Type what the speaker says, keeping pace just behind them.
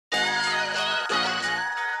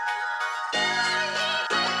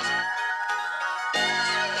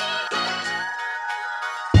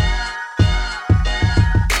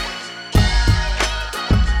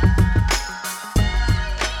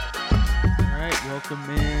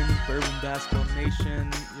Welcome in, Bourbon Basketball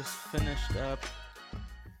Nation. Just finished up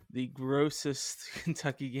the grossest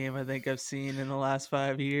Kentucky game I think I've seen in the last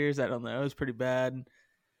 5 years. I don't know. It was pretty bad.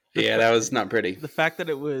 That was not pretty. The fact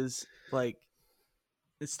that it was like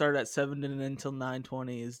it started at 7 and until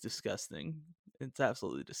 9:20 is disgusting. It's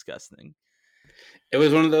absolutely disgusting. It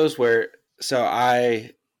was one of those where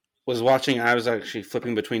I was watching. I was actually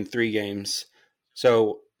flipping between 3 games.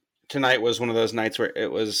 So tonight was one of those nights where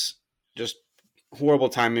it was just horrible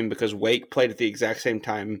timing because Wake played at the exact same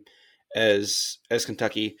time as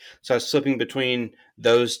Kentucky. So I was flipping between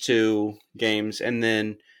those 2 games, and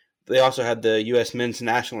then they also had the U.S. men's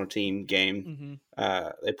national team game.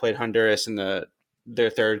 They played Honduras in their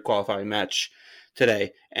third qualifying match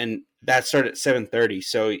today, and that started at 7:30.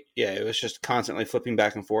 So yeah, it was just constantly flipping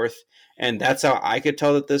back and forth, and that's how I could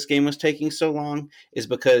tell that this game was taking so long, is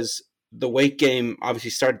because the Wake game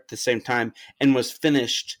obviously started at the same time and was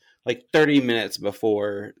finished like 30 minutes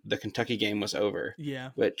before the Kentucky game was over.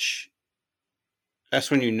 Yeah, which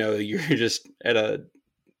that's when you know you're just at a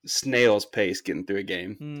snail's pace getting through a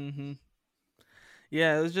game.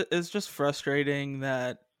 Yeah, it's just frustrating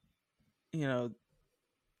that, you know,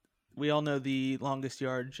 we all know the longest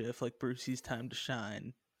yard GIF, like Brucey's time to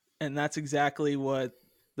shine, and that's exactly what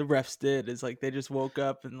the refs did. Is like they just woke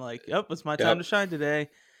up and like, "Yep, it's my time to shine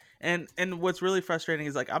today." And what's really frustrating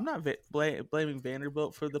is like I'm not blaming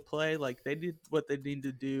Vanderbilt for the play. Like they did what they need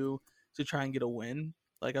to do to try and get a win.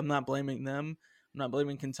 Like I'm not blaming them. I'm not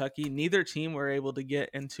blaming Kentucky. Neither team were able to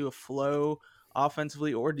get into a flow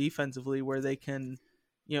offensively or defensively where they can,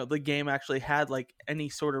 the game actually had like any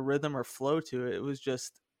sort of rhythm or flow to it. It was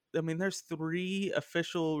just, I mean, there's 3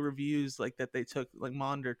 official reviews like that they took, like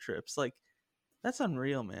monitor trips. Like that's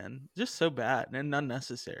unreal, man. Just so bad and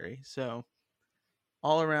unnecessary. So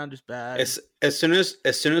all around just bad. As soon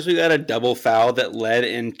as we got a double foul that led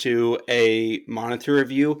into a monitor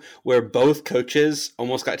review where both coaches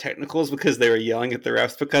almost got technicals because they were yelling at the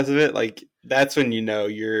refs because of it, like that's when you know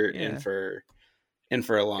you're in for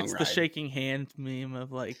a long ride. It's the shaking hand meme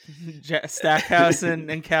of like Stackhouse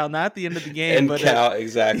and Cal, not at the end of the game, and but Cal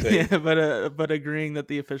exactly. Yeah, but agreeing that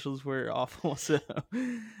the officials were awful. So,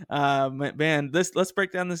 man, let's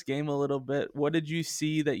break down this game a little bit. What did you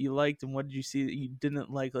see that you liked, and what did you see that you didn't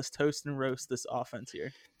like? Let's toast and roast this offense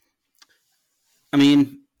here. I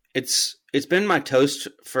mean, it's been my toast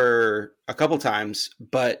for a couple times,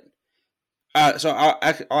 but so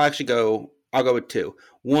I'll go with 2.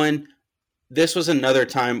 One, this was another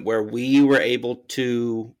time where we were able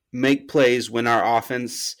to make plays when our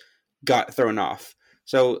offense got thrown off.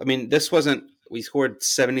 So, I mean, we scored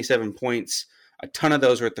 77 points. A ton of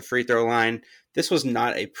those were at the free throw line. This was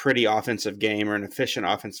not a pretty offensive game or an efficient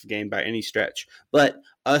offensive game by any stretch. But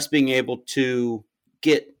us being able to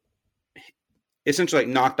get essentially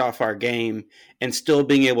like knocked off our game and still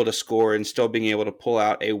being able to score and still being able to pull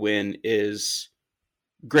out a win is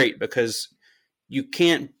great, because you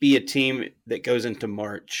can't be a team that goes into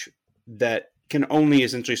March that can only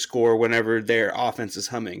essentially score whenever their offense is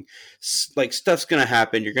humming. Like, stuff's going to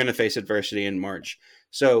happen. You're going to face adversity in March.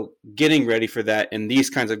 So getting ready for that in these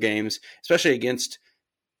kinds of games, especially against,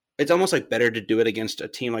 it's almost like better to do it against a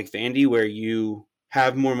team like Vandy where you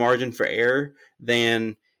have more margin for error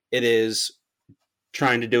than it is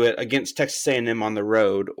trying to do it against Texas A&M on the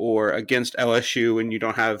road or against LSU when you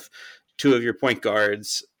don't have 2 of your point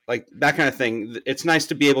guards. Like that kind of thing. It's nice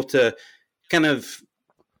to be able to kind of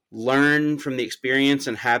learn from the experience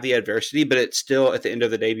and have the adversity, but it's still at the end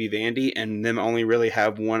of the day be Vandy and them only really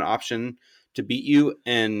have one option to beat you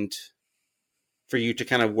and for you to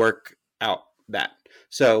kind of work out that.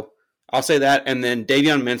 So I'll say that. And then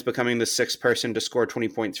Davion Mintz becoming the 6th person to score 20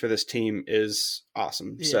 points for this team is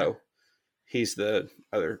awesome. Yeah. So he's the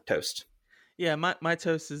other toast. Yeah, my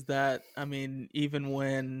toast is that, I mean, even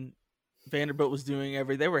when Vanderbilt was doing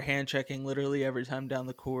they were hand checking literally every time down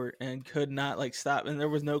the court and could not like stop, and there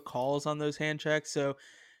was no calls on those hand checks. So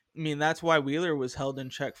I mean, that's why Wheeler was held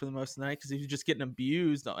in check for the most of the night, because he was just getting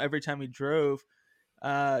abused every time he drove.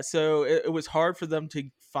 So it was hard for them to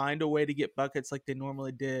find a way to get buckets like they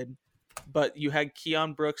normally did. But you had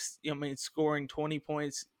Keon Brooks, scoring 20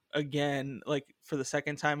 points again, like for the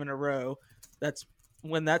second time in a row.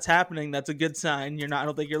 When that's happening, that's a good sign. I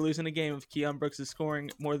don't think you're losing a game if Keon Brooks is scoring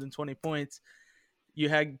more than 20 points. You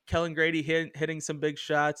had Kellen Grady hitting some big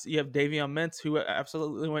shots. You have Davion Mintz, who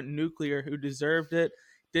absolutely went nuclear, who deserved it.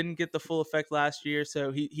 Didn't get the full effect last year,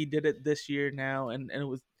 so he did it this year now, and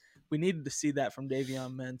we needed to see that from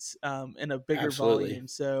Davion Mintz in a bigger volume.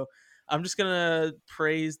 So I'm just gonna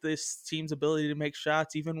praise this team's ability to make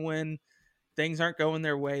shots, even when things aren't going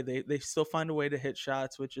their way. They still find a way to hit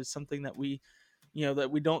shots, which is something that we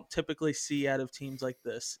that we don't typically see out of teams like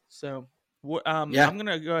this. So Yeah. I'm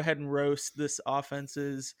gonna go ahead and roast this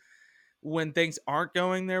offense's when things aren't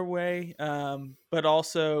going their way, but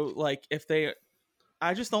also like if they,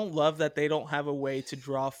 I just don't love that they don't have a way to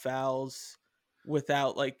draw fouls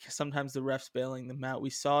without like sometimes the refs bailing them out. We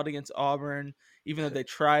saw it against Auburn, even though they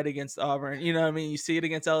tried against Auburn. You know what I mean? You see it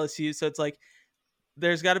against LSU, so it's like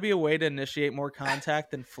there's got to be a way to initiate more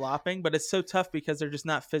contact than flopping, but it's so tough because they're just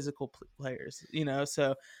not physical players,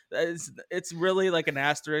 so it's really like an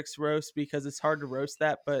asterisk roast because it's hard to roast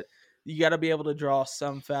that, but you got to be able to draw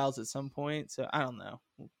some fouls at some point. So I don't know.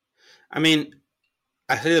 I mean,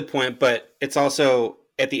 I see the point, but it's also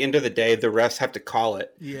at the end of the day, the refs have to call it.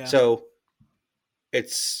 Yeah. So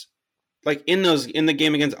it's like in the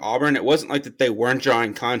game against Auburn, it wasn't like that they weren't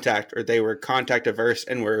drawing contact or they were contact averse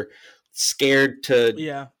and were scared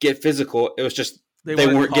to get physical. It was just they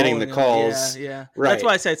weren't getting the calls. Yeah. Right. That's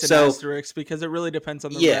why I say it's an asterisk because it really depends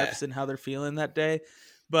on the refs and how they're feeling that day.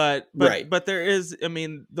 But there is, I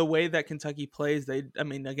mean, the way that Kentucky plays,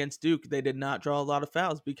 against Duke, they did not draw a lot of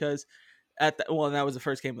fouls because and that was the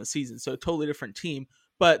first game of the season, so a totally different team.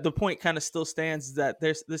 But the point kind of still stands that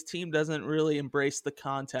this team doesn't really embrace the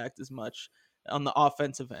contact as much on the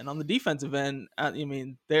offensive end. On the defensive end,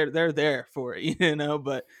 they're there for it,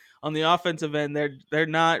 but on the offensive end, they're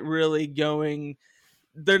not really going.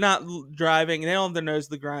 They're not driving. They don't have their nose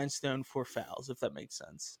to the grindstone for fouls, if that makes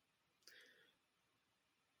sense.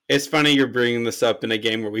 It's funny you're bringing this up in a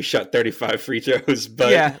game where we shot 35 free throws,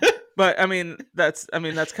 but yeah, but that's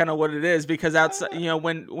kind of what it is because outside,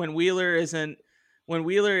 when Wheeler isn't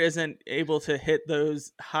able to hit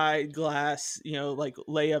those high glass, like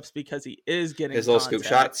layups because he is getting his little scoop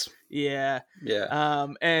shots. Yeah.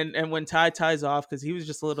 And when Ty ties off because he was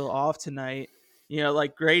just a little off tonight,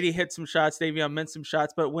 like Grady hit some shots, Davion meant some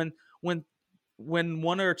shots, but when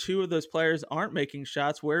one or two of those players aren't making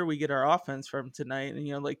shots, where do we get our offense from tonight?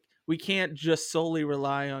 And like we can't just solely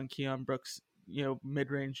rely on Keon Brooks,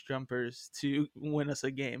 mid-range jumpers to win us a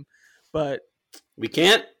game, but we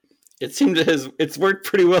can't. It seemed it's worked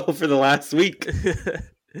pretty well for the last week.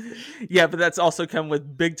 Yeah, but that's also come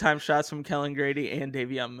with big time shots from Kellen Grady and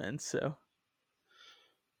Davion Mintz. So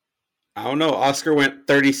I don't know. Oscar went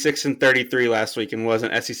 36 and 33 last week and was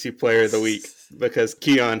an SEC Player of the Week because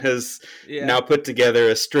Keon has now put together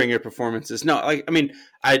a string of performances. No, I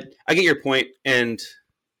get your point, and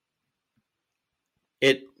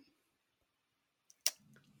I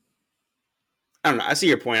don't know. I see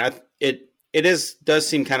your point. It does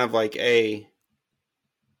seem kind of like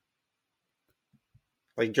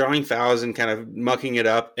drawing fouls and kind of mucking it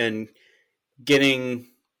up and getting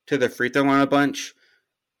to the free throw line a bunch.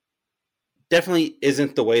 Definitely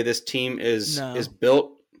isn't the way this team is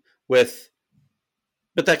built with,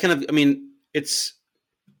 but that kind of, it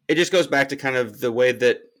just goes back to kind of the way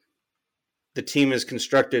that the team is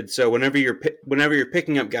constructed. So whenever you're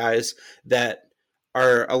picking up guys that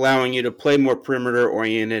are allowing you to play more perimeter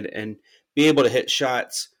oriented and be able to hit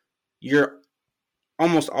shots, you're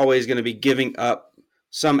almost always going to be giving up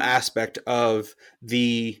some aspect of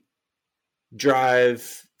the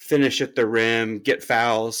drive, finish at the rim, get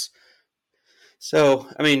fouls. So,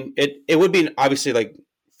 it would be obviously like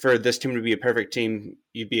for this team to be a perfect team,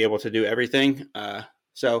 you'd be able to do everything.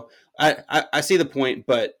 So I see the point,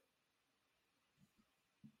 but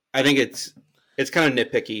I think it's kind of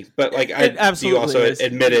nitpicky, but you also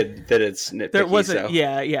admitted that it's nitpicky. There wasn't,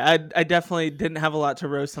 I definitely didn't have a lot to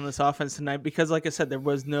roast on this offense tonight because, like I said, there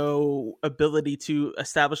was no ability to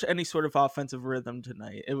establish any sort of offensive rhythm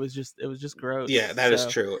tonight. It was just gross. Yeah, that is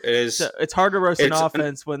true. It is. So it's hard to roast an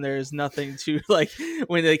offense when there's nothing to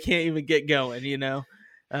when they can't even get going.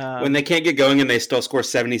 When they can't get going and they still score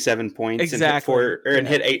 77 points exactly. and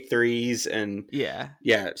hit 8 threes and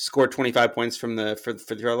score 25 points for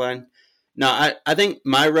the throw line. No, I think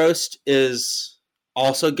my roast is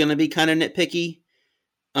also going to be kind of nitpicky.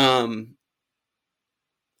 I'm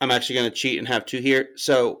actually going to cheat and have two here.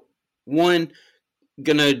 So one,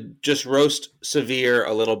 going to just roast Sahvir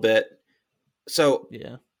a little bit. So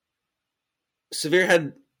Sahvir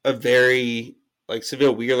had a very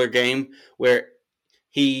Sahvir Wheeler game where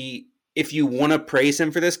if you want to praise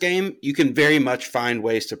him for this game, you can very much find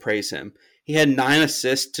ways to praise him. He had 9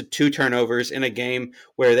 assists to 2 turnovers in a game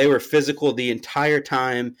where they were physical the entire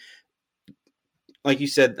time. Like you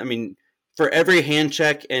said, for every hand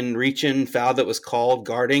check and reach-in foul that was called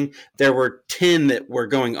guarding, there were 10 that were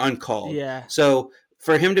going uncalled. Yeah. So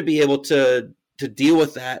for him to be able to deal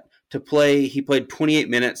with that, he played 28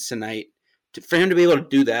 minutes tonight. For him to be able to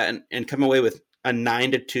do that and come away with a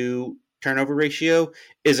 9-2 turnover ratio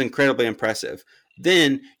is incredibly impressive.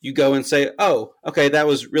 Then you go and say, oh, okay, that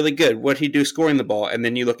was really good. What'd he do scoring the ball? And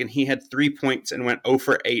then you look and he had 3 points and went 0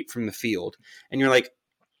 for 8 from the field. And you're like,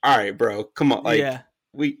 all right, bro, come on. Like, Yeah.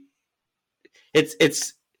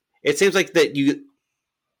 It seems like that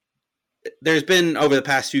there's been over the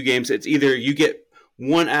past few games, it's either you get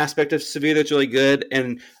one aspect of Severe that's really good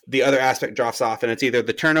and the other aspect drops off. And it's either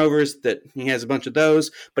the turnovers, that he has a bunch of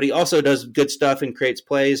those, but he also does good stuff and creates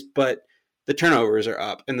plays, but the turnovers are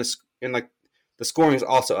up and the scoring is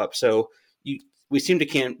also up. So we seem to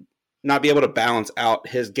can't not be able to balance out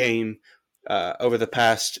his game over the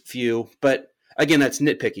past few. But again, that's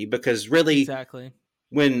nitpicky because really, Exactly.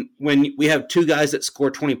 when we have two guys that score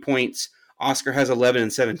 20 points, Oscar has 11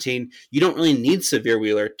 and 17. You don't really need Severe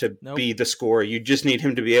Wheeler to be the scorer. You just need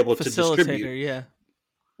him to be able to distribute. Yeah.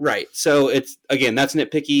 Right. So that's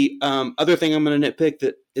nitpicky. Other thing I'm going to nitpick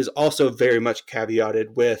that is also very much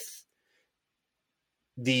caveated with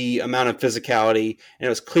the amount of physicality, and it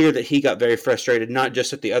was clear that he got very frustrated, not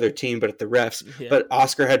just at the other team, but at the refs. Yeah. But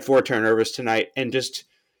Oscar had 4 turnovers tonight, and just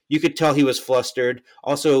you could tell he was flustered.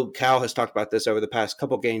 Also, Cal has talked about this over the past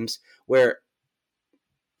couple games, where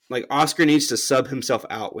like Oscar needs to sub himself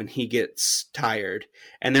out when he gets tired.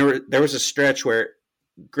 And there was a stretch where,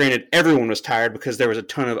 granted, everyone was tired because there was a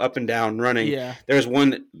ton of up and down running. Yeah. There was one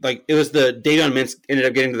that, like, it was the Davion Mintz ended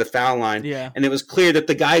up getting to the foul line. Yeah. And it was clear that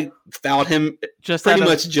the guy fouled him just so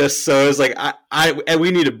it was like,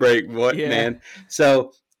 we need a break, man.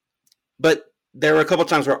 So, but there were a couple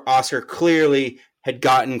times where Oscar clearly had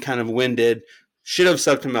gotten kind of winded, should have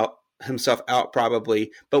subbed himself out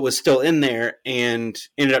probably, but was still in there and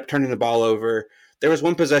ended up turning the ball over. There was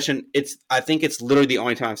one possession, I think it's literally the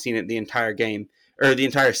only time I've seen it the entire game, or the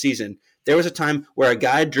entire season. There was a time where a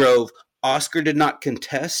guy drove, Oscar did not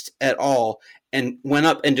contest at all, and went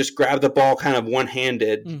up and just grabbed the ball kind of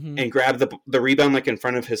one-handed and grabbed the rebound like in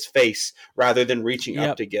front of his face rather than reaching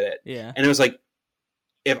up to get it. Yeah. And it was like,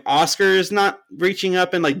 if Oscar is not reaching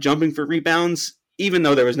up and like jumping for rebounds, even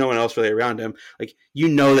though there was no one else really around him, like, you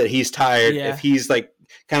know that he's tired if he's like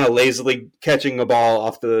kind of lazily catching a ball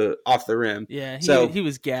off the rim. Yeah, he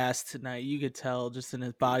was gassed tonight. You could tell just in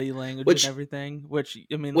his body language and everything. Which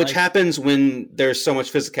happens when there's so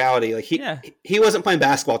much physicality. Like he wasn't playing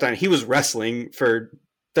basketball tonight. He was wrestling for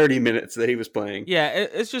 30 minutes that he was playing. Yeah,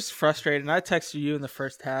 it's just frustrating. I texted you in the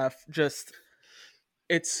first half. Just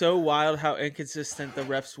it's so wild how inconsistent the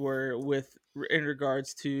refs were in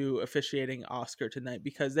regards to officiating Oscar tonight,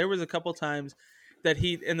 because there was a couple times that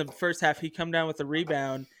he, in the first half, he come down with a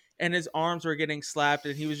rebound and his arms were getting slapped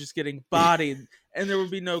and he was just getting bodied and there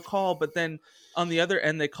would be no call. But then on the other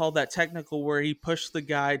end, they called that technical where he pushed the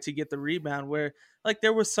guy to get the rebound, where like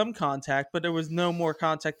there was some contact, but there was no more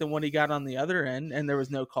contact than what he got on the other end, and there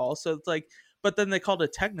was no call. So it's like, but then they called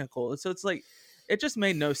it technical. So it's like, it just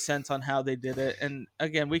made no sense on how they did it. And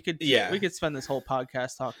again, we could spend this whole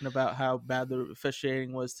podcast talking about how bad the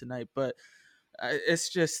officiating was tonight, but it's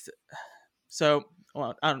just so.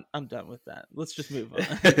 Well, I'm done with that. Let's just move on.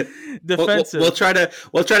 Defensive.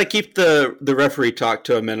 We'll try to keep the referee talk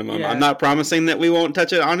to a minimum. Yeah. I'm not promising that we won't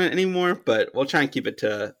touch it on it anymore, but we'll try and keep it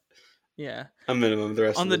to a minimum. The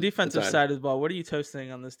rest on the defensive side as well. What are you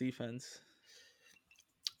toasting on this defense?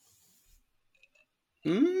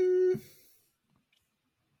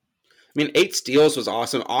 I mean, 8 steals was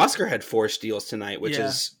awesome. Oscar had 4 steals tonight, which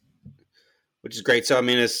is great. So, I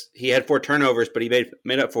mean, he had 4 turnovers, but he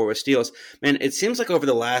made up for it with steals. Man, it seems like over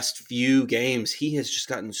the last few games, he has just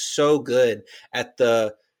gotten so good at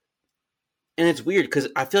and it's weird because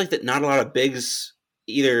I feel like that not a lot of bigs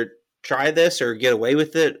either try this or get away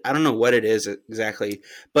with it. I don't know what it is exactly,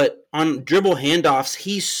 but on dribble handoffs,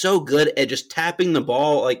 he's so good at just tapping the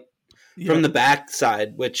ball from the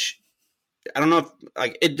backside, which I don't know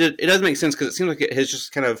if it doesn't make sense because it seems like it has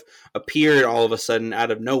just kind of appeared all of a sudden out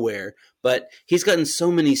of nowhere. But he's gotten so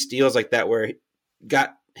many steals like that where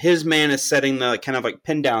his man is setting the kind of like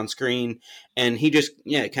pin down screen, and he just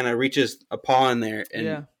kind of reaches a paw in there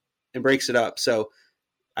and breaks it up. So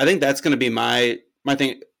I think that's going to be my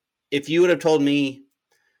thing. If you would have told me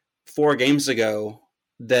 4 games ago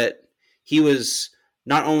that he was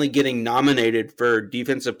not only getting nominated for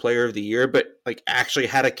Defensive Player of the Year, but like actually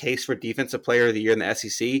had a case for Defensive Player of the Year in the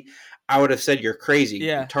SEC, I would have said you're crazy.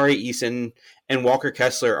 Yeah. Tari Eason and Walker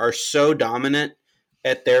Kessler are so dominant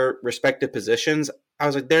at their respective positions. I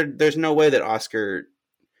was like, there's no way that Oscar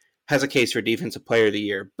has a case for Defensive Player of the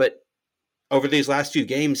Year. But over these last few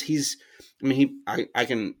games, I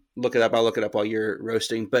can look it up. I'll look it up while you're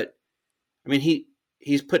roasting. But I mean,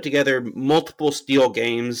 he's put together multiple steal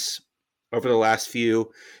games over the last few,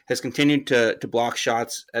 has continued to block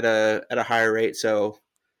shots at a higher rate. So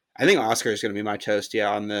I think Oscar is going to be my toast.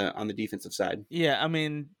 Yeah, on the defensive side. Yeah, I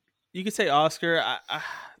mean, you could say Oscar.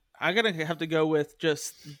 I gotta have to go with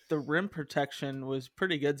just the rim protection was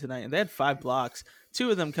pretty good tonight, and they had 5 blocks,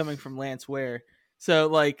 2 of them coming from Lance Ware. So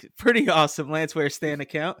like pretty awesome Lance Ware Stan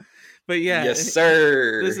account. But yeah, Yes,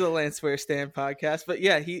 sir. this is a Lance Ware Stan podcast. But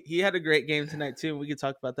yeah, he had a great game tonight too. And we could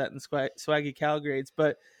talk about that in Swaggy Cal grades.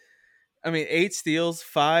 But I mean, 8 steals,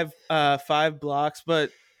 five blocks,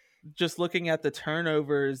 but just looking at the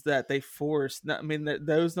turnovers that they forced, I mean,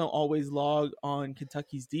 those don't always log on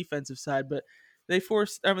Kentucky's defensive side, but they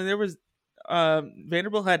forced. I mean, there was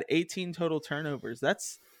Vanderbilt had 18 total turnovers.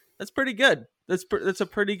 That's pretty good. That's a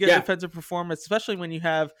pretty good defensive performance, especially when you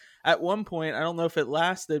have at one point. I don't know if it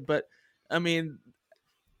lasted, but I mean,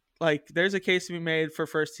 like there's a case to be made for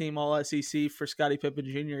first team All SEC for Scottie Pippen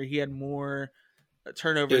Jr. He had more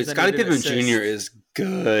turnovers. Dude, Scottie Pippen Jr. is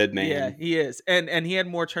good, man. Yeah, he is, and he had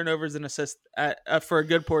more turnovers than assists for a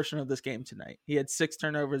good portion of this game tonight. He had 6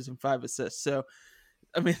 turnovers and 5 assists. So,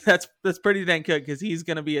 I mean, that's pretty dang good because he's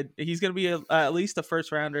gonna be at least a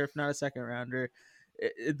first rounder, if not a second rounder,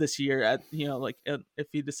 this year. If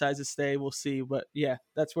he decides to stay, we'll see. But yeah,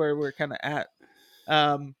 that's where we're kind of at.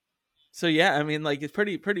 So yeah, I mean, like it's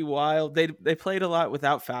pretty wild. They played a lot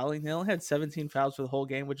without fouling. They only had 17 fouls for the whole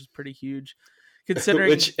game, which is pretty huge. Considering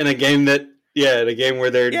which in a game where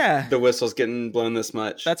the whistle's getting blown this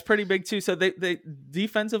much, that's pretty big too. So they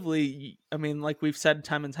defensively, I mean, like we've said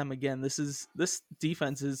time and time again, this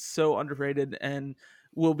defense is so underrated and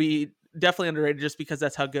will be definitely underrated just because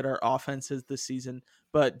that's how good our offense is this season.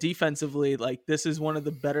 But defensively, like this is one of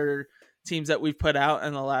the better teams that we've put out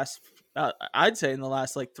in the last, I'd say in the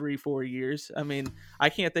last like 3-4 years. I mean, I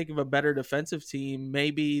can't think of a better defensive team.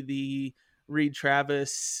 Maybe the Reed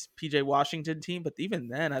Travis, PJ Washington team, but even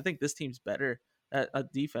then, I think this team's better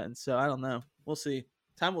at defense. So I don't know. We'll see.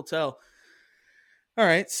 Time will tell. All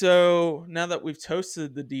right. So now that we've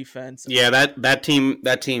toasted the defense, yeah, that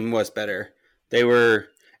team was better.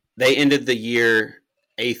 They ended the year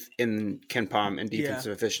 8th in KenPom in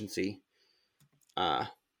defensive efficiency.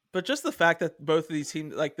 But just the fact that both of these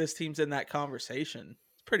teams, like this team's in that conversation,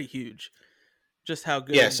 it's pretty huge. Just how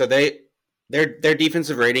good. Yeah. So their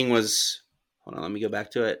defensive rating was. Hold on, let me go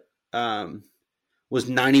back to it. Was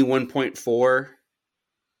 91.4.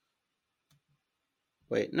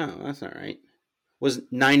 Wait, no, that's not right. Was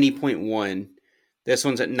 90.1. This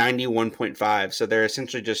one's at 91.5. So they're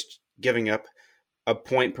essentially just giving up a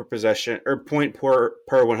point per possession or point per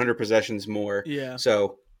 100 possessions more. Yeah.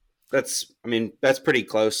 So that's pretty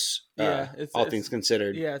close. All things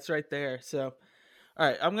considered. Yeah, it's right there. So, all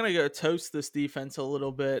right, I'm gonna go toast this defense a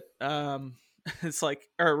little bit. It's like,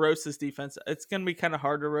 or roast this defense. It's going to be kind of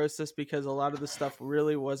hard to roast this because a lot of the stuff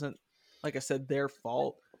really wasn't, like I said, their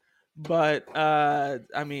fault. But,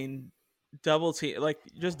 I mean, double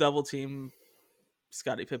team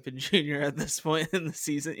Scottie Pippen Jr. at this point in the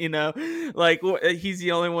season, like he's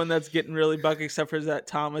the only one that's getting really buck except for that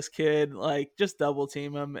Thomas kid. Like just double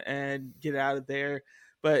team him and get out of there.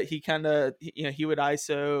 But he kind of, he would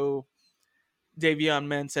ISO Davion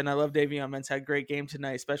Mintz, and I love Davion Mintz. Had a great game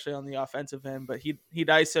tonight, especially on the offensive end. But he'd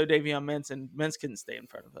ISO Davion Mintz, and Mintz couldn't stay in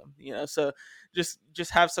front of him. So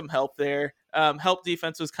just have some help there. Help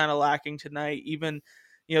defense was kind of lacking tonight. Even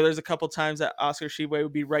there's a couple times that Oscar Tshiebwe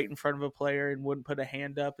would be right in front of a player and wouldn't put a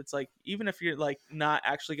hand up. It's like even if you're like not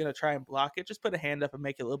actually going to try and block it, just put a hand up and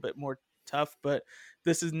make it a little bit more tough. But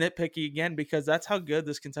this is nitpicky again because that's how good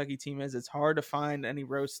this Kentucky team is. It's hard to find any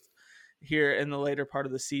roast here in the later part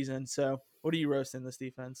of the season. So what do you roast in this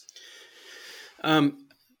defense?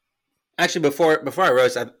 Actually, before I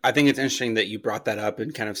roast, I think it's interesting that you brought that up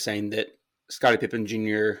and kind of saying that Scottie Pippen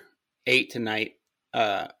Jr. ate tonight,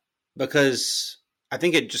 because I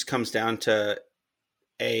think it just comes down to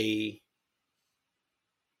a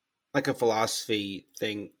philosophy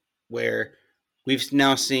thing where we've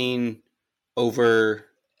now seen over.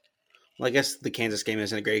 Well, I guess the Kansas game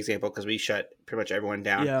isn't a great example because we shut pretty much everyone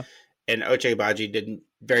down. Yeah. And Ochai Agbaji did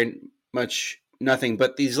very much nothing.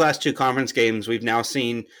 But these last 2 conference games, we've now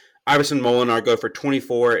seen Iverson Molinar go for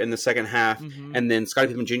 24 in the second half, and then Scottie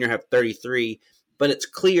Pippen Jr. have 33. But it's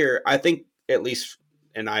clear, I think, at least,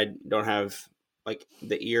 and I don't have like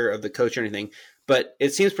the ear of the coach or anything, but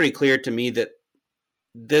it seems pretty clear to me that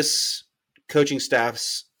this coaching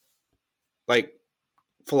staff's like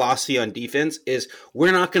philosophy on defense is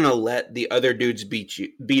we're not going to let the other dudes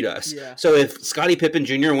beat us. Yeah. So if Scottie Pippen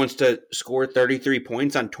Jr. wants to score 33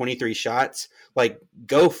 points on 23 shots, like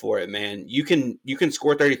go for it, man. You can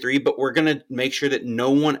score 33, but we're going to make sure that no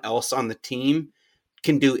one else on the team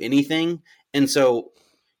can do anything. And so,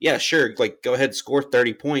 yeah, sure, like go ahead, score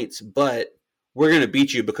 30 points, but we're going to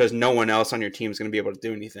beat you because no one else on your team is going to be able to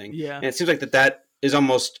do anything. Yeah. And it seems like that is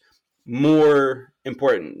almost more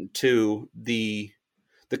important to the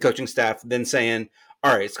coaching staff than saying,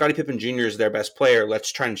 all right, Scottie Pippen Jr. is their best player.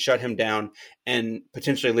 Let's try and shut him down, and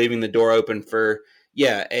potentially leaving the door open for,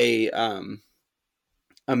 a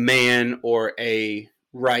man or a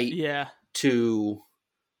Wright to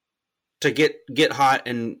get hot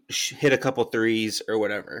and hit a couple threes or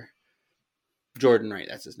whatever. Jordan Wright,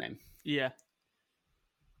 that's his name. Yeah.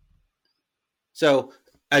 So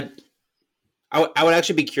I would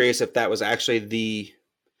actually be curious if that was actually the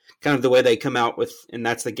kind of the way they come out with, and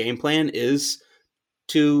that's the game plan, is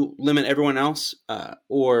to limit everyone else,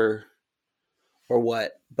 or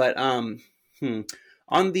what. But on the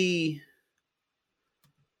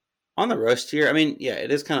roast here, I mean, yeah,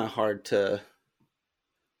 it is kind of hard to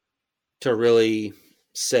really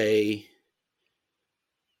say,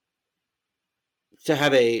 to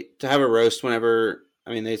have a roast whenever,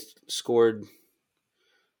 I mean, they scored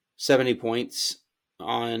 70 points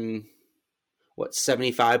on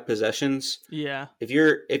 75 possessions. Yeah. If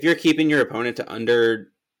you're keeping your opponent to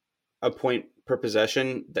under a point per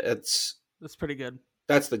possession, that's pretty good.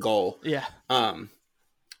 That's the goal. Yeah.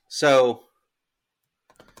 So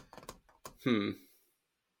I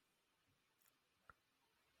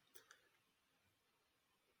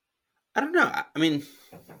don't know. I mean,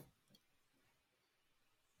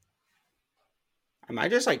 I might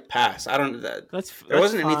just pass. I don't. There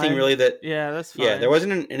wasn't fine. anything really that. Yeah, that's fine. Yeah, there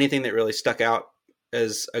wasn't anything that really stuck out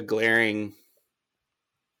as a glaring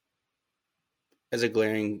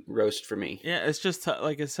roast for me. Yeah, it's just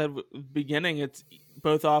like I said, beginning. It's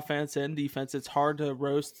both offense and defense. It's hard to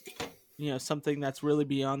roast, something that's really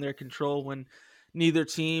beyond their control when neither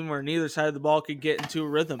team or neither side of the ball could get into a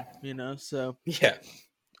rhythm. So yeah.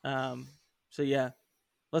 So yeah.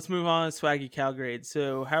 Let's move on to Swaggy Cal grade.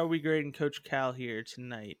 So how are we grading Coach Cal here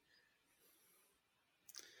tonight?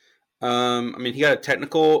 I mean, he got a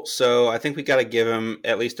technical, so I think we got to give him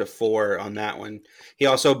at least a 4 on that one. He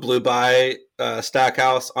also blew by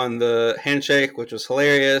Stackhouse on the handshake, which was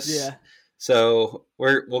hilarious. Yeah. So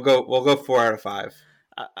we'll go 4 out of 5.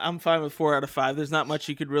 I'm fine with 4 out of 5. There's not much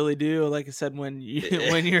you could really do, like I said, when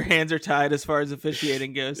your hands are tied as far as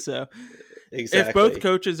officiating goes. So. Exactly. If both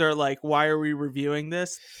coaches are like, why are we reviewing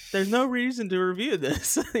this? There's no reason to review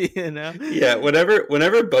this, Yeah,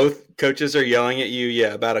 whenever both coaches are yelling at you,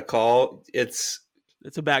 about a call, it's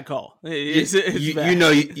a bad call. It's bad.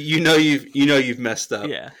 You've messed up.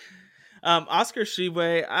 Yeah. Oscar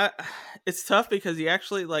Tshiebwe, it's tough because he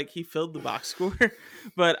actually he filled the box score,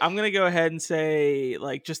 but I'm gonna go ahead and say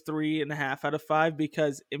just 3.5 out of 5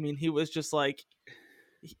 because I mean he was just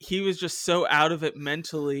so out of it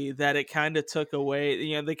mentally that it kind of took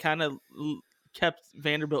away, they kind of kept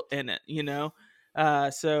Vanderbilt in it,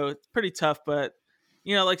 so it's pretty tough, but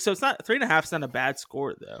so it's not 3.5 is not a bad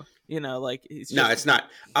score though, No, it's not.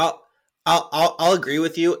 I'll agree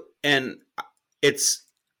with you. And it's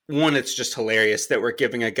just hilarious that we're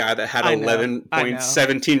giving a guy that had 11 points,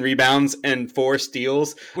 17 rebounds and 4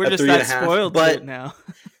 steals. We're just that spoiled but now.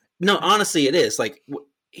 No, honestly it is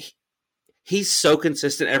he's so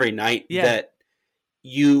consistent every night that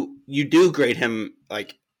you do grade him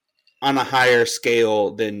on a higher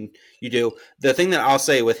scale than you do. The thing that I'll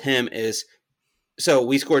say with him is, so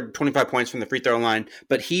we scored 25 points from the free throw line,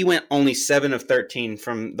 but he went only 7 of 13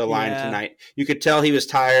 from the line tonight. You could tell he was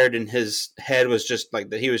tired and his head was just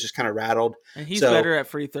that he was just kind of rattled. And he's better at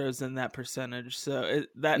free throws than that percentage. So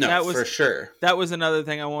that was for sure. That was another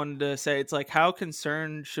thing I wanted to say. It's how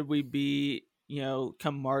concerned should we be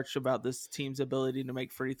come March about this team's ability to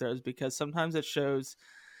make free throws, because sometimes it shows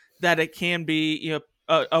that it can be,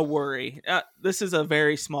 a worry. This is a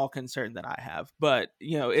very small concern that I have, but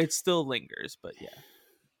it still lingers, but yeah.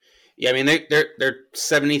 I mean, they're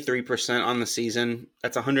 73% on the season.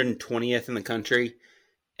 That's 120th in the country.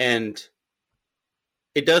 And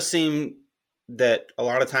it does seem that a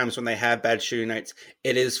lot of times when they have bad shooting nights,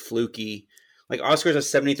 it is fluky. Oscar's a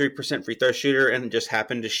 73% free throw shooter and just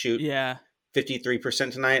happened to shoot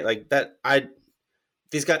 53% tonight.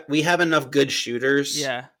 We have enough good shooters.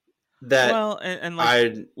 Yeah.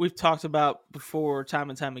 That we've talked about before, time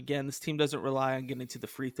and time again, this team doesn't rely on getting to the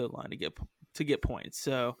free throw line to get points.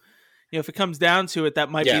 So, if it comes down to it, that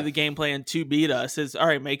might be the game plan to beat us. Is all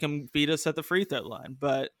right, make them beat us at the free throw line.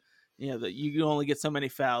 But that you only get so many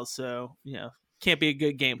fouls, so can't be a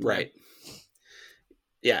good game plan. Right.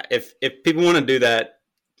 Yeah, if people want to do that,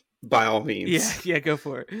 by all means. Yeah, go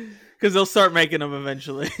for it. Because they'll start making them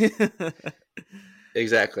eventually.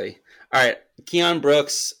 Exactly. All right, Keon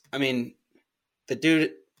Brooks. I mean, the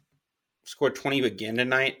dude scored 20 again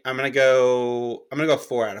tonight. I'm gonna go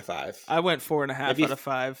 4 out of 5. I went 4.5 out of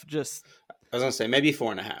 5. I was gonna say maybe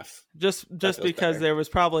 4.5. Just because better. there was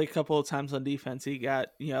probably a couple of times on defense he got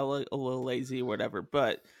a little lazy or whatever,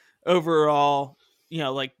 but overall,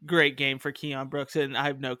 like great game for Keon Brooks, and I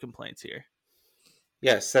have no complaints here.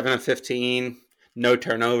 Yeah, 7 of 15, no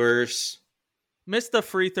turnovers. Missed the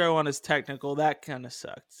free throw on his technical. That kind of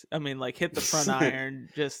sucked. I mean, like hit the front iron.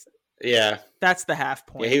 Just that's the half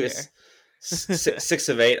point. Yeah, he was 6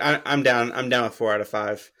 of 8. I'm down with 4 out of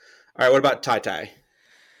 5. All right, what about Ty?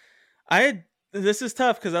 This is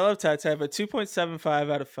tough because I love Ty, but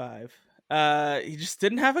 2.75 out of 5. He just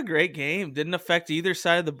didn't have a great game. Didn't affect either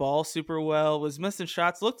side of the ball super well. Was missing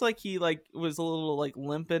shots. Looked like he was a little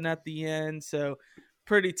limping at the end. So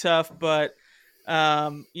pretty tough. But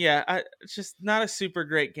it's just not a super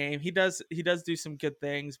great game. He does do some good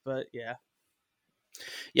things, but yeah.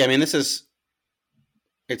 Yeah, I mean, it's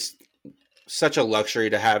such a luxury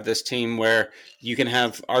to have this team where you can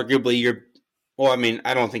have arguably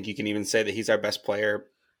I don't think you can even say that he's our best player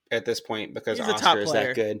at this point because Oscar is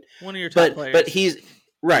that good. One of your top players. But he's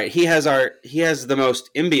right. He has the most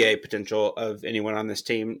NBA potential of anyone on this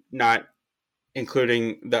team, not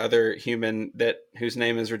including the other human whose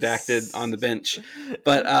name is redacted on the bench.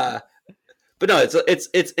 But no,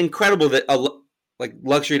 it's incredible that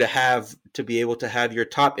luxury to be able to have your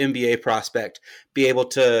top NBA prospect be able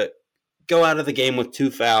to go out of the game with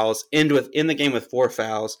 2 fouls, in the game with 4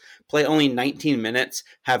 fouls, play only 19 minutes,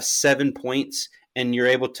 have 7 points, and you're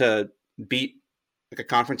able to beat a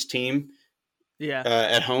conference team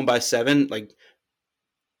at home by 7. Like,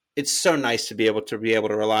 it's so nice to be able to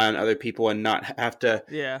rely on other people and not have to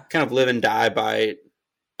kind of live and die by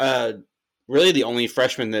really the only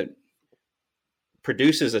freshman that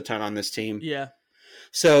produces a ton on this team. Yeah.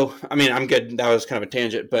 So, I mean, I'm good. That was kind of a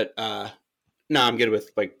tangent, but no, I'm good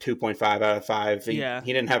with 2.5 out of 5. He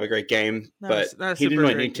didn't have a great game, but he didn't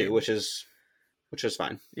really need to, which is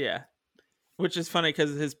fine. Yeah. Which is funny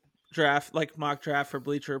because his draft, mock draft for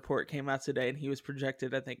Bleacher Report came out today, and he was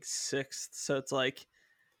projected, I think, 6th. So it's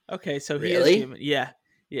okay, so he is human. Yeah,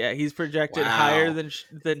 he's projected higher than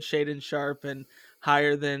Shaedon Sharpe and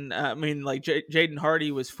higher than Jaden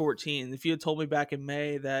Hardy was 14. If you had told me back in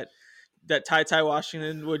May that Ty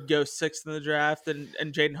Washington would go 6th in the draft and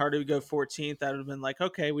Jaden Hardy would go 14th, I would have been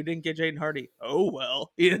okay, we didn't get Jaden Hardy. Oh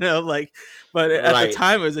well, but at the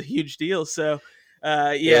time it was a huge deal. So.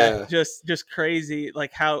 Just crazy,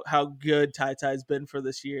 how good Ty's been for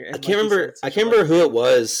this year. And I can't remember who it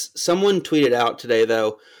was. Someone tweeted out today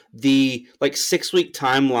though the 6-week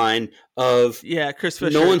timeline of Chris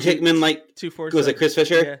Fisher, Nolan Hickman 247. Was it Chris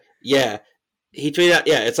Fisher? Yeah. He tweeted out.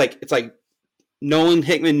 Yeah, it's like Nolan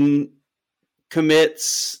Hickman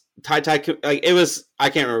commits Ty. It was.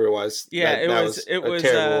 I can't remember what it was. Yeah, it was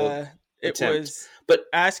terrible attempt. Was. But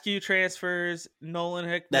Askew transfers, Nolan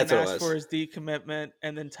Hickman asked for his decommitment,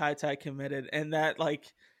 and then Ty committed. And that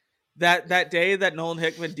that day that Nolan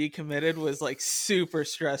Hickman decommitted was super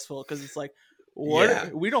stressful because it's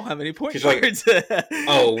what we don't have any point guards.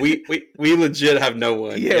 we legit have no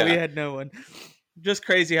one. Yeah, we had no one. Just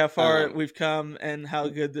crazy how far we've come and how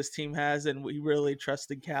good this team has, and we really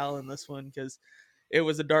trusted Cal in this one because it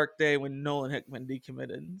was a dark day when Nolan Hickman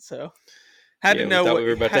decommitted. So. Had to know what we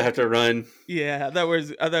were about to have to run. Yeah, I thought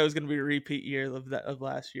it was going to be a repeat year of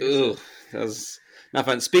last year. Ooh, that was not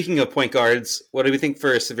fun. Speaking of point guards, what do we think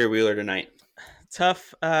for Sahvir Wheeler tonight?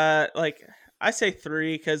 Tough. I say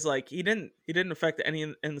 3 because he didn't affect any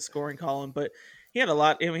in the scoring column, but he had a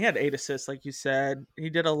lot. I mean, he had 8 assists, like you said.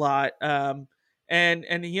 He did a lot.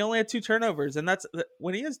 And he only had 2 turnovers, and that's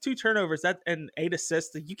when he has 2 turnovers and 8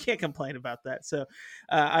 assists. You can't complain about that. So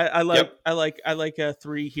I like a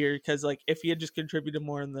 3 here because if he had just contributed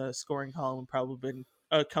more in the scoring column, it would probably been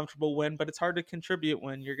a comfortable win. But it's hard to contribute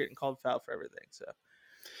when you're getting called foul for everything. So,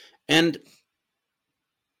 and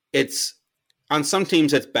it's on some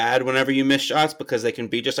teams it's bad whenever you miss shots because they can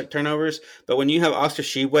be just like turnovers. But when you have Oscar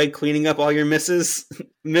Tshiebwe cleaning up all your misses,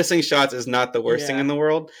 missing shots is not the worst thing in the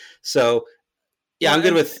world. So. Yeah, I'm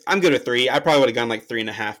good with 3. I probably would have gone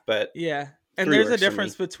 3.5, but and there's a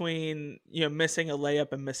difference between missing a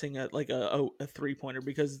layup and missing a 3-pointer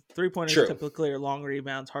because 3-pointers typically are long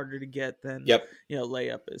rebounds, harder to get than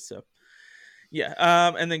layup is. So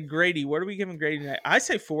and then Grady, what are we giving Grady tonight? I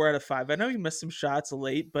say 4 out of 5. I know he missed some shots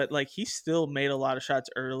late, but he still made a lot of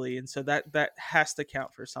shots early, and so that has to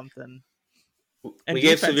count for something. And we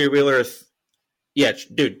gave Sahvir Wheeler. Yeah,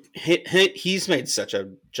 dude, he's made such a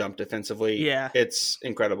jump defensively. Yeah. It's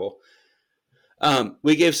incredible.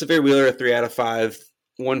 We gave Sahvir Wheeler a 3 out of 5.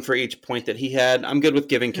 one for each point that he had. I'm good with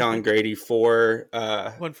giving Kellen Grady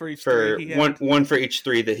one for each three he had. one for each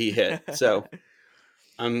three that he hit. So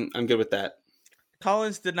I'm good with that.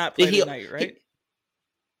 Collins did not play tonight, right?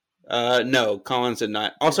 No, Collins did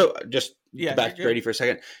not. Also, just back to Grady for a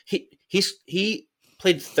second. He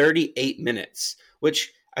played 38 minutes,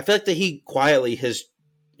 which I feel like that he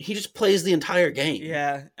just plays the entire game.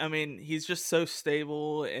 Yeah, I mean, he's just so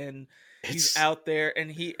stable and he's out there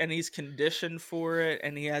and he's conditioned for it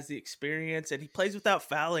and he has the experience and he plays without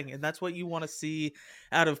fouling, and that's what you want to see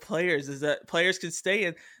out of players, is that players can stay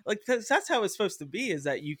in, like, cuz that's how it's supposed to be, is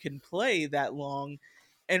that you can play that long.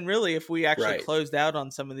 And really, if we actually closed out on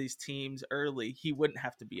some of these teams early, he wouldn't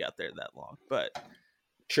have to be out there that long. But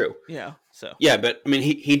true. Yeah, so. Yeah, but I mean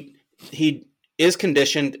he is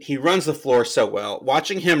conditioned. He runs the floor so well.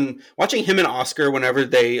 Watching him and Oscar whenever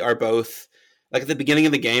they are both, like, at the beginning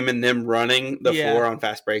of the game and them running the floor on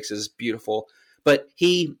fast breaks is beautiful. But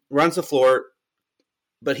he runs the floor,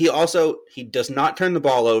 but he does not turn the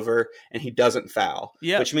ball over and he doesn't foul.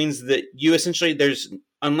 Yeah. Which means that you essentially,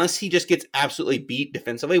 unless he just gets absolutely beat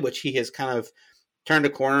defensively, which he has kind of turned a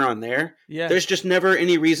corner on there, there's just never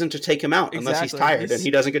any reason to take him out unless he's tired, and he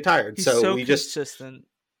doesn't get tired. So we just consistent.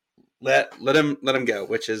 Let him go,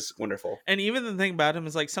 which is wonderful. And even the thing about him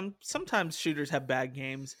is, like, sometimes shooters have bad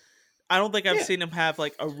games. I don't think I've seen him have,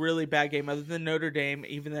 like, a really bad game other than Notre Dame.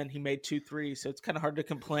 Even then, he made 2 threes, so it's kind of hard to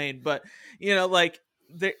complain. But, you know, like,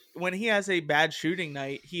 when he has a bad shooting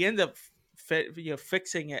night, he ends up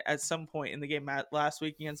fixing it at some point in the game. Last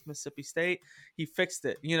week against Mississippi State, he fixed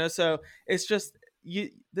it. You know, so it's just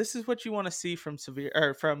this is what you want to see from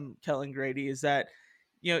Kellen Grady, is that,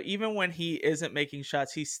 you know, even when he isn't making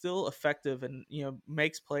shots, he's still effective and, you know,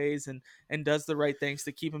 makes plays and does the right things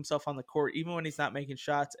to keep himself on the court, even when he's not making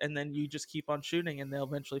shots. And then you just keep on shooting and they'll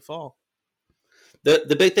eventually fall.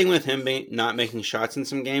 The big thing with him not making shots in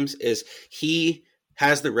some games is he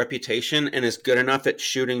has the reputation and is good enough at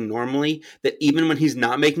shooting normally that even when he's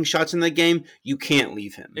not making shots in the game, you can't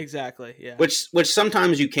leave him. Exactly. Yeah. Which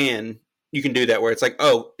sometimes you can do that, where it's like,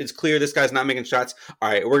 oh, it's clear this guy's not making shots. All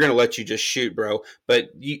right, we're going to let you just shoot, bro. But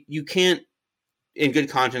you can't, in good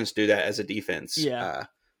conscience, do that as a defense. Yeah.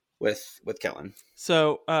 With Kellen.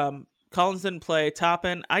 So Collins didn't play.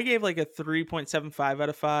 Toppin, I gave like a 3.75 out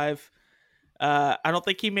of 5. I don't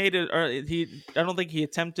think he made it, or I don't think he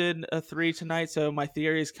attempted a 3 tonight. So my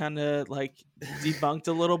theory is kind of like debunked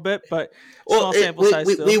a little bit, but small sample size.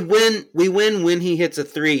 We win when he hits a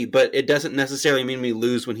 3, but it doesn't necessarily mean we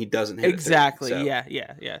lose when he doesn't hit exactly. A 3,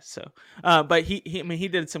 so. Yeah. So, but he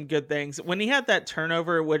did some good things when he had that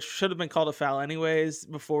turnover, which should have been called a foul anyways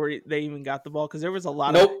before they even got the ball, because there was a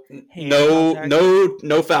lot of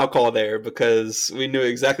no foul call there because we knew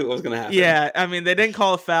exactly what was going to happen. Yeah, I mean, they didn't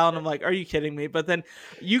call a foul, and I'm like, are you kidding me? But then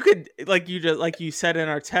you could, like you said in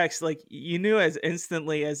our text, like, you knew as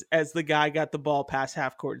instantly as the guy got the ball past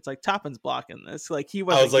half court, it's like, Toppin's blocking this. Like, he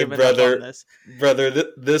wasn't. I was like,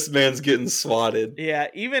 this man's getting swatted. Yeah,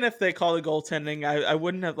 even if they call the goaltending, I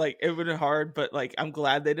wouldn't have, like, it would have hard, but like, I'm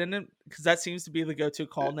glad they didn't, because that seems to be the go-to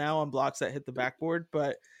call now on blocks that hit the backboard,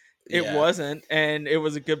 but it wasn't, and it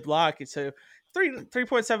was a good block. So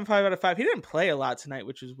 3.75 out of 5. He didn't play a lot tonight,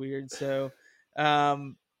 which is weird. So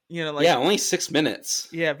you know, like, only 6 minutes.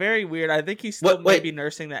 Yeah, very weird. I think he's still maybe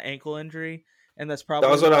nursing that ankle injury, and that's probably.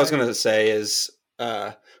 That was what I was going to say. Is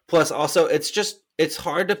plus also it's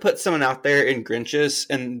hard to put someone out there in Grinches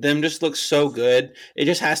and them just look so good. It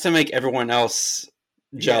just has to make everyone else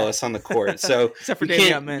jealous on the court. So except for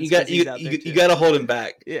Davion Mintz, you got to hold him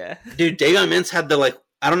back. Yeah, dude, Davion Mintz had the, like,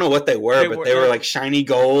 I don't know what they were, but they were like shiny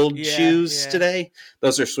gold shoes today.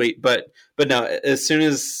 Those are sweet, but no, as soon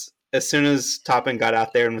as Toppin got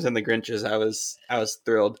out there and was in the Grinches, I was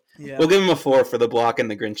thrilled. Yeah. We'll give him a 4 for the block and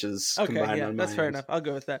the Grinches combined. Yeah, that's fair enough. I'll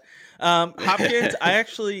go with that. Hopkins, I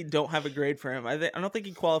actually don't have a grade for him. I don't think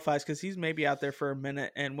he qualifies because he's maybe out there for a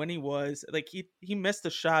minute, and when he was, like, he missed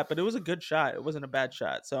a shot, but it was a good shot. It wasn't a bad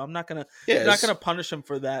shot, so I'm not gonna punish him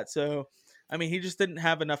for that. So, I mean, he just didn't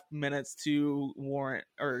have enough minutes to warrant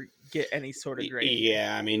or get any sort of grade.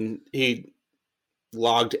 Yeah, I mean, he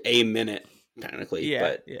logged a minute. Technically,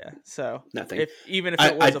 but so nothing. Even if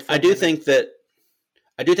it was I do think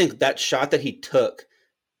that shot that he took,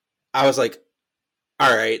 I was like,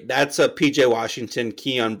 all right, that's a PJ Washington,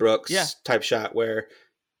 Keon Brooks type shot, where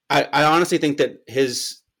I honestly think that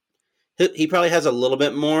he probably has a little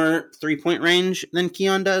bit more 3-point range than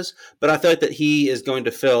Keon does, but I feel like that he is going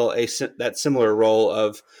to fill that similar role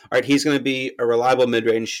of, all right, he's going to be a reliable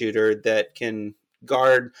mid-range shooter that can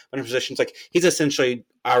guard, bunch of positions. Like he's essentially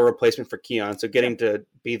our replacement for Keon. So getting to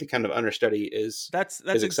be the kind of understudy is that's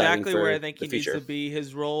exactly where I think he needs to be.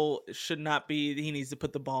 His role should not be he needs to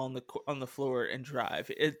put the ball on the floor and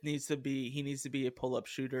drive. It needs to be he needs to be a pull up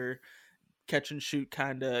shooter, catch and shoot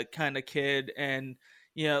kind of kid. And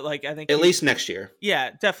like I think at least next year.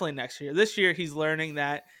 Yeah, definitely next year. This year he's learning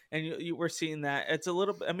that, and we're seeing that. It's a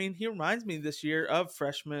little bit. I mean, he reminds me this year of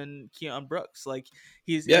freshman Keon Brooks. Like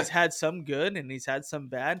he's had some good and he's had some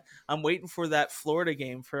bad. I'm waiting for that Florida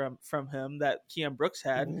game from him that Keon Brooks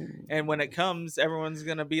had, and when it comes, everyone's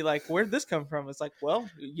gonna be like, "Where'd this come from?" It's like, well,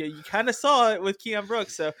 you kind of saw it with Keon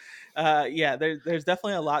Brooks. So, there's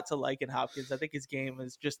definitely a lot to like in Hopkins. I think his game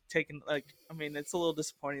is just taking it's a little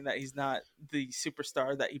disappointing that he's not the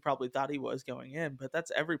superstar that he probably thought he was going in, but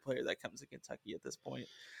that's every player that comes to Kentucky at this point.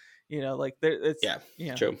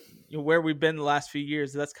 True. Where we've been the last few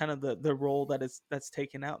years, that's kind of the role that's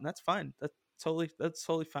taken out, and that's fine. That's totally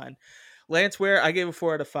fine. Lance Ware, I gave a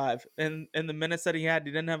 4 out of 5. And in the minutes that he had,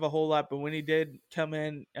 he didn't have a whole lot, but when he did come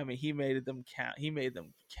in, I mean, he made them count. He made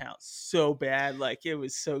them count so bad, like it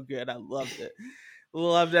was so good. I loved it.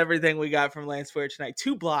 Loved everything we got from Lance Ware tonight.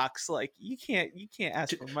 2 blocks, like you can't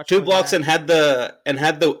ask for much. 2 blocks and had the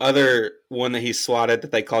other one that he swatted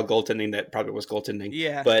that they called goaltending that probably was goaltending.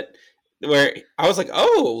 Yeah, but where I was like,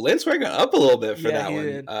 oh, Lance Ware got up a little bit for that one.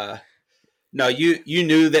 Did. No, you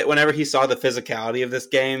knew that whenever he saw the physicality of this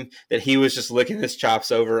game, that he was just licking his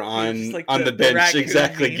chops over on the bench,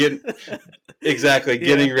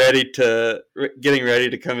 getting ready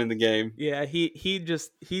to come in the game. Yeah, he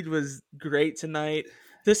was great tonight.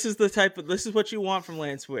 This is what you want from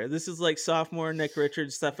Lance Ware. This is like sophomore Nick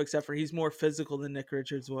Richards stuff, except for he's more physical than Nick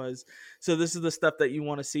Richards was. So this is the stuff that you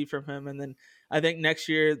want to see from him. And then I think next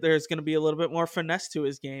year there's going to be a little bit more finesse to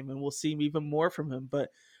his game, and we'll see even more from him. But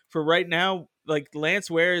for right now, like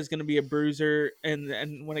Lance Ware is going to be a bruiser,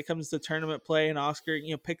 and when it comes to tournament play, and Oscar,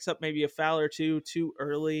 picks up maybe a foul or two too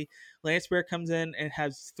early. Lance Ware comes in and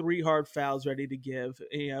has 3 hard fouls ready to give.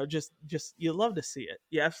 Just you love to see it.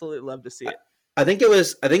 You absolutely love to see it. I think it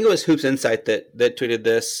was Hoops Insight that tweeted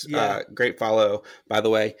this. Yeah. Great follow, by the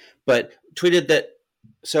way, but tweeted that.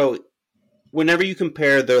 So whenever you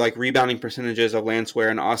compare the rebounding percentages of Lance Ware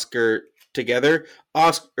and Oscar together,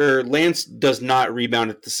 Lance does not rebound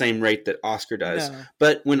at the same rate that Oscar does. No.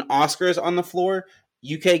 But when Oscar is on the floor,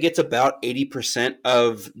 UK gets about 80%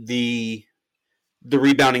 of the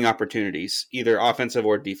rebounding opportunities, either offensive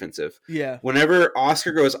or defensive. Yeah. Whenever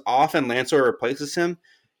Oscar goes off and Lance Ware replaces him,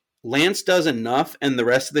 Lance does enough and the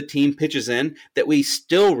rest of the team pitches in that we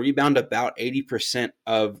still rebound about 80%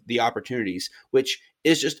 of the opportunities, which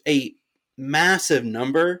is just a massive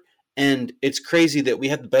number. And it's crazy that we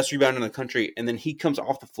have the best rebound in the country, and then he comes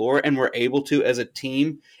off the floor and we're able to, as a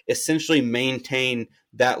team, essentially maintain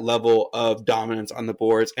that level of dominance on the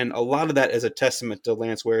boards. And a lot of that is a testament to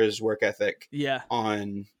Lance Ware's work ethic. Yeah.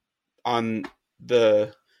 On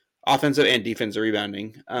the offensive and defensive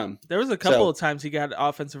rebounding. There was a couple of times he got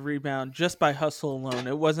offensive rebound just by hustle alone.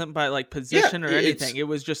 It wasn't by position or anything. It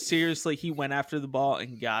was just seriously he went after the ball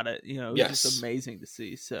and got it. It was just amazing to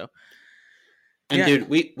see. So, and dude,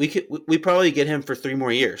 we probably get him for 3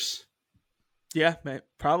 more years. Yeah,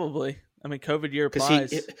 probably. I mean, COVID year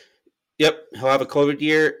applies. He'll have a COVID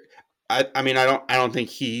year. I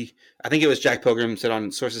think it was Jack Pilgrim said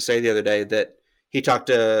on Sources Say the other day that he talked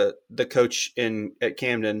to the coach at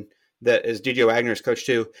Camden that is DJ Wagner's coach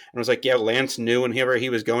too, and was like, yeah, Lance knew whenever he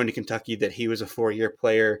was going to Kentucky that he was a 4-year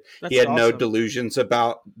player. He had no delusions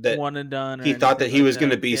about that. One and done. He thought that he was going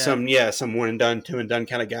to be some one and done, 2 and done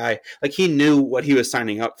kind of guy. Like he knew what he was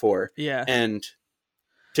signing up for. Yeah. And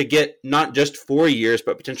to get not just 4 years,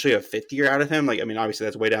 but potentially a 5th year out of him, obviously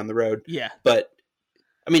that's way down the road. Yeah. But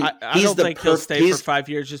I don't think he'll stay for 5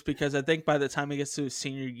 years just because I think by the time he gets to his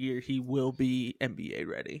senior year, he will be NBA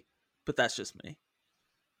ready. But that's just me.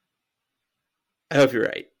 I hope you're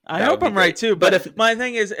right. I hope I'm right too. But my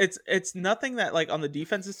thing is, it's nothing that on the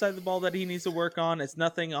defensive side of the ball that he needs to work on. It's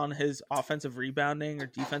nothing on his offensive rebounding or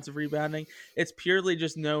defensive rebounding. It's purely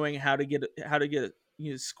just knowing how to get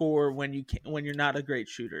score when you're not a great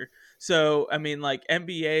shooter. So I mean,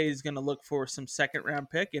 NBA is going to look for some 2nd round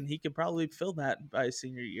pick, and he could probably fill that by his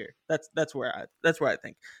senior year. That's where I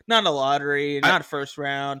think. Not a lottery, not 1st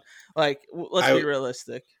round. Let's be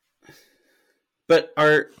realistic. But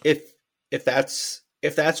if that's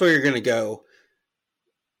where you're going to go,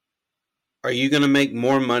 are you going to make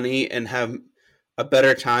more money and have a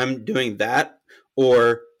better time doing that,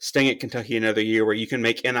 or staying at Kentucky another year where you can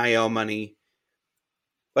make NIL money?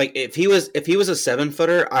 If he was a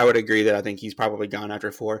 7-footer, I would agree that I think he's probably gone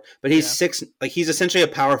after 4. But he's 6. He's essentially a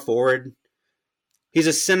power forward. he's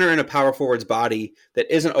a center in a power forward's body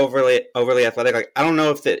that isn't overly athletic. Like, I don't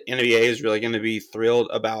know if the NBA is really going to be thrilled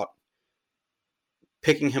about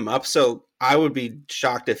picking him up. So I would be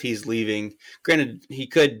shocked if he's leaving. Granted, he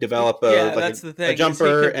could develop a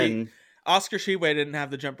jumper, and Oscar Tshiebwe didn't have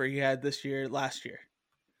the jumper he had last year.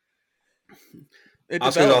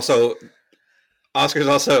 Oscar's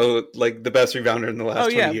also like the best rebounder in the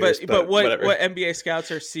last 20 years. But what NBA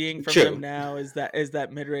scouts are seeing from him now is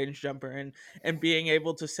that mid-range jumper and being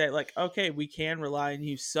able to say, like, okay, we can rely on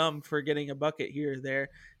you some for getting a bucket here or there.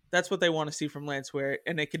 That's what they want to see from Lance Ware,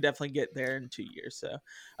 and they could definitely get there in 2 years. So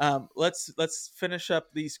let's finish up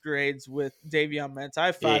these grades with Davion Mintz. I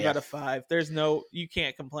have 5 out of 5. You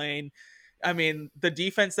can't complain. I mean, the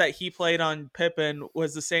defense that he played on Pippen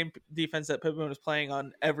was the same defense that Pippen was playing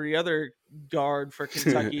on every other guard for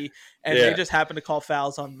Kentucky, and they just happened to call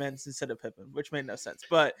fouls on Mintz instead of Pippen, which made no sense,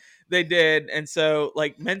 but they did. And so,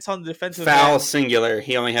 like, Mintz on the defensive end, singular,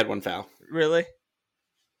 he only had 1 foul. Really?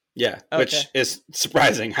 Yeah, which is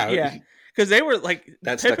surprising. Because they were like,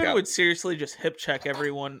 Pippen would seriously just hip check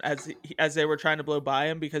everyone as they were trying to blow by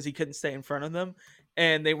him because he couldn't stay in front of them,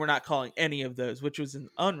 and they were not calling any of those, which was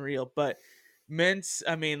unreal. But Mintz,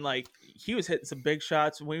 I mean, like, he was hitting some big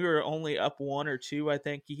shots. We were only up 1 or 2. I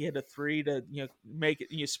think he hit a 3 to make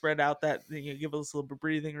it, spread out that, give us a little bit of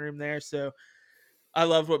breathing room there. So I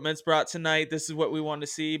loved what Mintz brought tonight. This is what we wanted to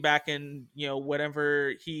see back in,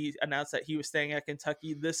 whenever he announced that he was staying at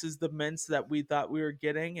Kentucky. This is the Mintz that we thought we were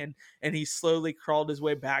getting, and he slowly crawled his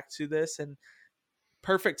way back to this. And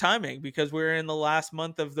perfect timing because we're in the last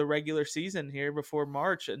month of the regular season here before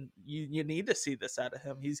March, and you need to see this out of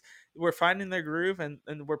him. We're finding their groove, and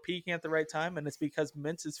we're peaking at the right time, and it's because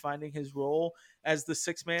Mintz is finding his role as the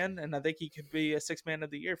 6th man, and I think he could be a 6th man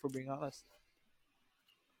of the year, if we're being honest.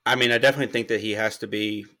 I mean, I definitely think that he has to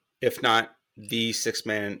be, if not the 6th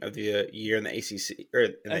man of the year in the ACC or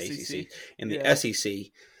in the SEC.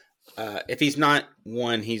 If he's not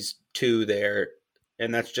 1, he's 2 there,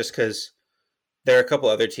 and that's just because there are a couple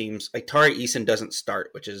other teams. Like, Tari Eason doesn't start,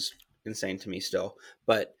 which is insane to me still.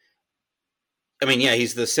 But, I mean, yeah,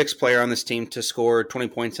 he's the 6th player on this team to score 20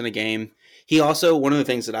 points in a game. He also, one of the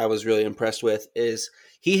things that I was really impressed with is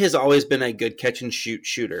he has always been a good catch and shoot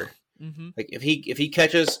shooter. Mm-hmm. Like, if he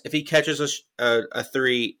catches a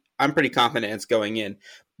 3, I'm pretty confident it's going in.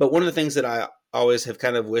 But one of the things that I always have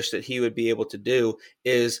kind of wished that he would be able to do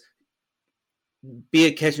is be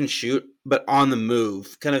a catch and shoot, but on the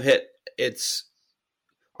move, kind of hit. It's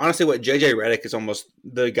honestly what JJ Redick is almost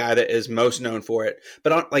the guy that is most known for it.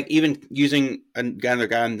 But like, even using another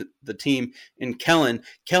guy on the team in Kellen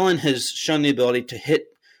has shown the ability to hit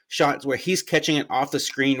shots where he's catching it off the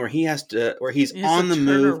screen, where he's on the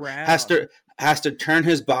move, has to turn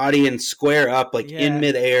his body and square up in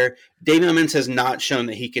midair. Davion Mintz has not shown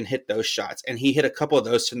that he can hit those shots, and he hit a couple of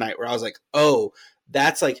those tonight where I was like, oh,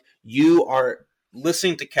 that's like, you are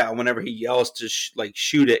listening to Cal whenever he yells to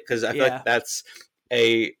shoot it, because I feel like that's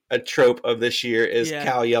a trope of this year is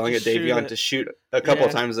Cal yelling at Davion to shoot a couple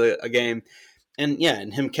of times a game. And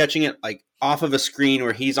and him catching it like off of a screen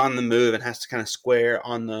where he's on the move and has to kind of square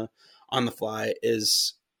on the fly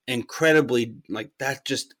is incredibly, like, that.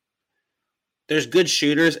 Just, there's good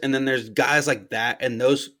shooters, and then there's guys like that, and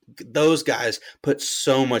those guys put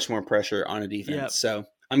so much more pressure on a defense. Yep. So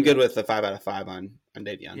I'm good with the 5 out of 5 on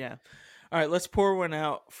Davion. Yeah. All right, let's pour one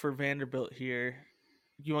out for Vanderbilt here.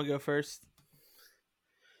 You want to go first?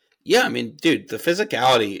 Yeah, I mean, dude, the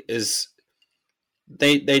physicality is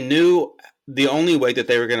they knew the only way that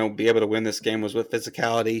they were going to be able to win this game was with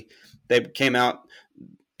physicality. They came out,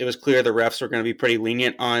 it was clear the refs were going to be pretty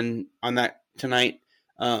lenient on that tonight.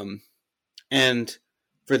 And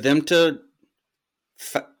for them to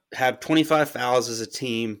have 25 fouls as a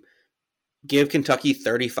team, give Kentucky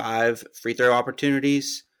 35 free throw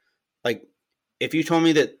opportunities, like, if you told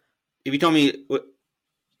me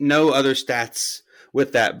no other stats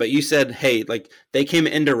with that, but you said, hey, like, they came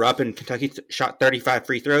into Rupp and Kentucky shot 35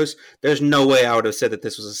 free throws, there's no way I would have said that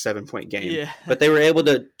this was a 7-point game. Yeah. But they were able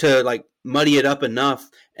to like muddy it up enough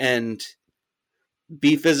and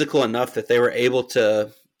be physical enough that they were able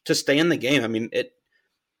to stay in the game. I mean, it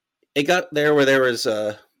got there where there was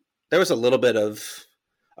a little bit of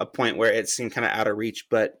a point where it seemed kind of out of reach,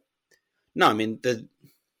 but no, I mean,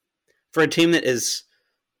 for a team that is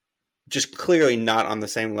just clearly not on the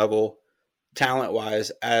same level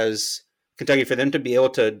talent-wise as Kentucky, for them to be able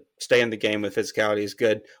to stay in the game with physicality is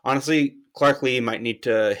good. Honestly, Clark Lee might need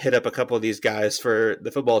to hit up a couple of these guys for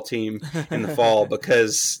the football team in the fall,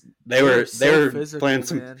 because they were playing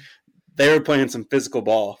some physical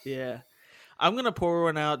ball. Yeah. I'm going to pour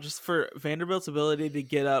one out just for Vanderbilt's ability to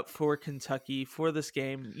get up for Kentucky for this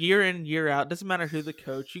game year in, year out. Doesn't matter who the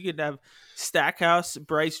coach. You could have Stackhouse,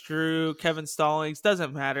 Bryce Drew, Kevin Stallings.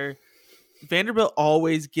 Doesn't matter. Vanderbilt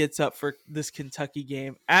always gets up for this Kentucky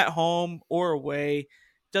game at home or away.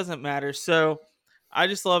 Doesn't matter. So I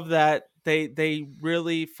just love that they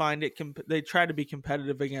really find it. They try to be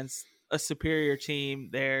competitive against a superior team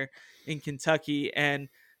there in Kentucky. And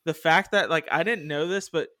the fact that, like, I didn't know this,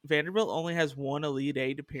 but Vanderbilt only has one Elite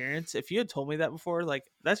Eight appearance. If you had told me that before, like,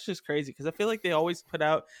 that's just crazy because I feel like they always put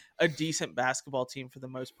out a decent basketball team for the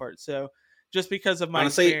most part. So just because of my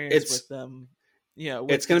experience with them,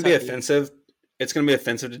 it's going to be offensive. It's going to be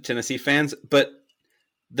offensive to Tennessee fans, but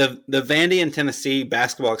the Vandy and Tennessee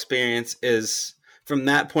basketball experience is, from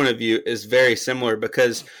that point of view, is very similar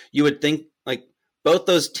because you would think like both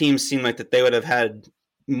those teams seem like that they would have had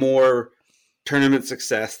more tournament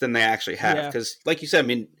success than they actually have. Because, like you said, I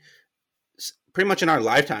mean, pretty much in our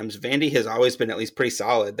lifetimes, Vandy has always been at least pretty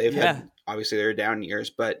solid. They've had, obviously, their down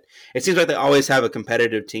years, but it seems like they always have a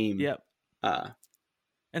competitive team. Yep.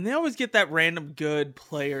 And they always get that random good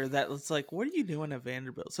player that's like, what are you doing at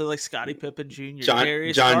Vanderbilt? So, like, Scottie Pippen Jr.,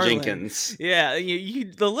 John Jenkins. Yeah,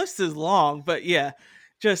 the list is long, but yeah,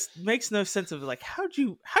 just makes no sense of, like, how'd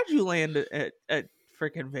you land at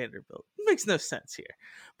freaking Vanderbilt? It makes no sense here.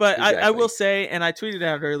 But exactly. I will say, and I tweeted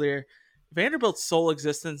out earlier, Vanderbilt's sole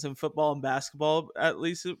existence in football and basketball, at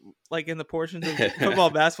least like in the portions of football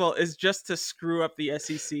and basketball, is just to screw up the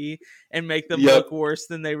SEC and make them look worse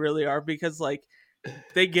than they really are, because, like,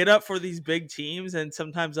 they get up for these big teams and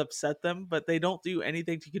sometimes upset them, but they don't do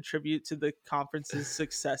anything to contribute to the conference's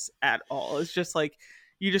success at all. It's just like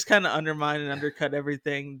you just kind of undermine and undercut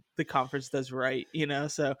everything the conference does right,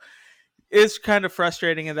 So it's kind of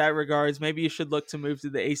frustrating in that regards. Maybe you should look to move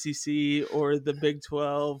to the ACC or the Big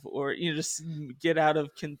 12, or just get out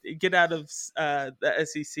of the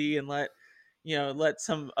SEC and let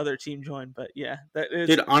some other team join. But yeah, that is,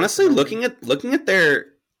 dude. Honestly, looking at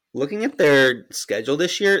their schedule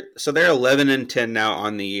this year, so they're 11-10 now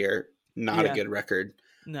on the year. Not a good record.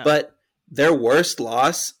 No. But their worst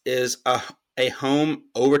loss is a home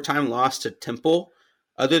overtime loss to Temple.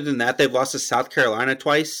 Other than that, they've lost to South Carolina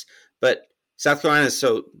twice. But South Carolina,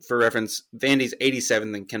 so for reference, Vandy's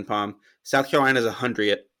 87th in KenPom. South Carolina's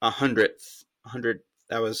 100th.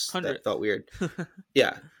 That felt weird.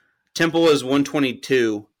 Yeah. Temple is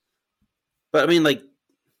 122. But I mean, like,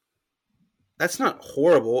 that's not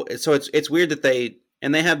horrible. So it's weird that they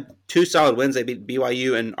have two solid wins. They beat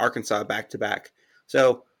BYU and Arkansas back to back.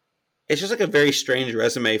 So it's just like a very strange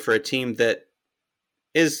resume for a team that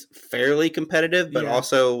is fairly competitive, but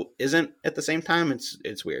also isn't at the same time.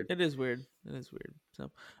 It's weird. It is weird.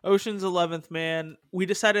 So Ocean's 11th man. We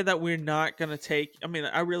decided that we're not going to take,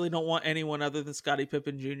 I really don't want anyone other than Scottie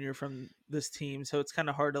Pippen Jr. from this team. So it's kind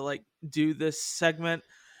of hard to like do this segment.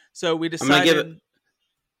 So we decided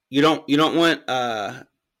you don't want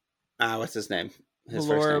what's his name?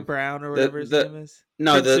 Laura Brown or whatever his name is.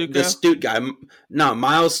 No, the Stute guy. No,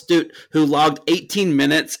 Miles Stute, who logged 18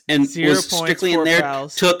 minutes and 0 was points, strictly in there,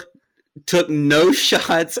 fouls. took no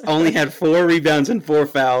shots, only had 4 rebounds and 4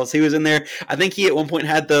 fouls. He was in there. I think he at one point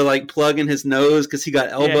had the like plug in his nose because he got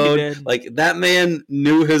elbowed. Yeah, he did. Like, that man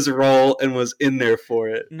knew his role and was in there for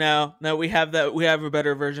it. No, we have that. We have a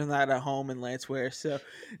better version of that at home in Lanceware. So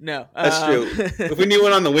no, that's true. If we need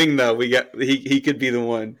one on the wing, though, he could be the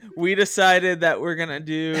one. We decided that we're gonna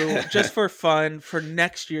do, just for fun, for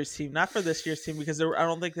next year's team, not for this year's team, because I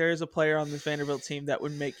don't think there is a player on this Vanderbilt team that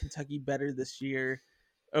would make Kentucky better this year.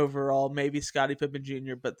 Overall, maybe Scottie Pippen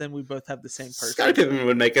Jr., but then we both have the same person. Scottie Pippen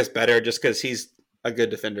would make us better just because he's a good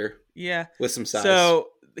defender. Yeah. With some size. So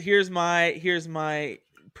here's my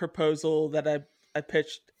proposal that I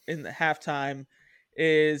pitched in the halftime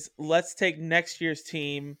is, let's take next year's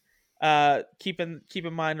team. Keep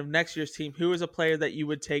in mind of next year's team, who is a player that you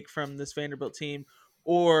would take from this Vanderbilt team,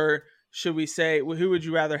 or should we say, who would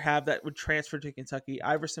you rather have that would transfer to Kentucky,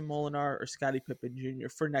 Iverson Molinar or Scottie Pippen Jr.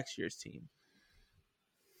 for next year's team?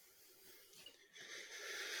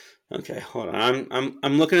 Okay, hold on.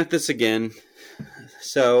 I'm looking at this again.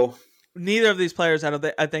 So neither of these players,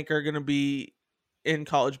 I think, are going to be in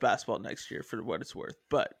college basketball next year, for what it's worth.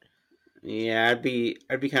 But yeah, I'd be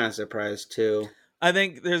kind of surprised too. I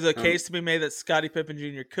think there's a case to be made that Scottie Pippen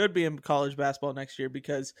Jr. could be in college basketball next year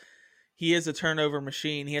because he is a turnover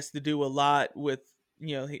machine. He has to do a lot with,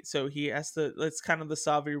 so he has to. It's kind of the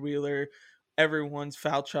Xavier Wheeler, everyone's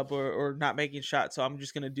foul trouble or not making shots. So I'm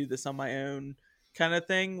just going to do this on my own kind of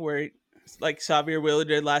thing, where like Xavier Wheeler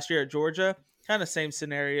did last year at Georgia. Kind of same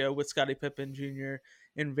scenario with Scottie Pippen Jr.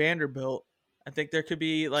 in Vanderbilt. I think there could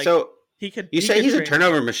be like, so he could. You say he's a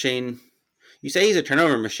turnover machine. you say he's a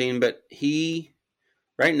turnover machine, but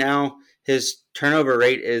right now his turnover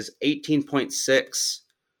rate is 18.6.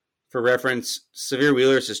 For reference, Severe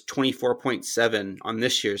Wheeler's is 24.7 on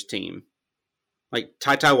this year's team. Like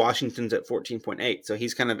Ty Washington's at 14.8, so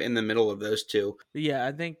he's kind of in the middle of those two. But yeah,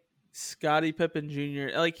 I think Scottie Pippen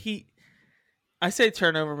Jr. I say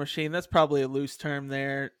turnover machine. That's probably a loose term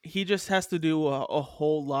there. He just has to do a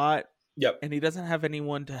whole lot. Yep. And he doesn't have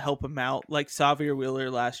anyone to help him out like Xavier Wheeler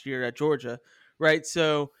last year at Georgia, right?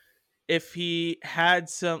 So if he had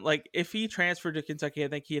if he transferred to Kentucky, I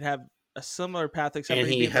think he'd have a similar path, except and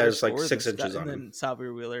he has like 6 inches on him than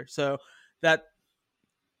Xavier Wheeler. So that,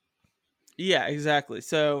 yeah, exactly.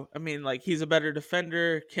 So I mean, like, he's a better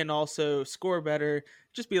defender, can also score better,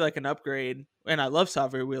 just be like an upgrade. And I love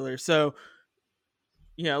Xavier Wheeler, so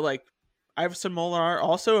like Iverson Molinar,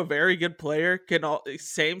 also a very good player,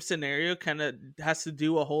 same scenario, kind of has to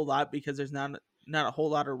do a whole lot because there's not a whole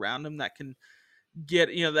lot around him that can get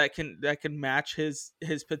that can match his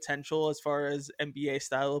potential as far as NBA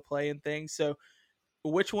style of play and things. So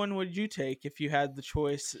which one would you take if you had the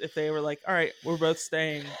choice? If they were like, all right, we're both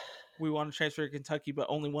staying, we want to transfer to Kentucky, but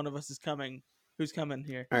only one of us is coming. Who's coming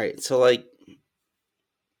here? All right, so like,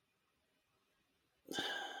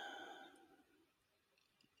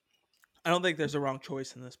 I don't think there's a wrong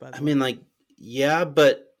choice in this, by the way. I mean, like, yeah,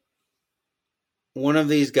 but one of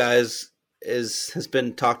these guys has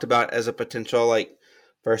been talked about as a potential like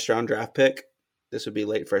first round draft pick. This would be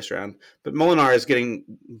late first round, but Molinar is getting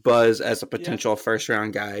buzz as a potential first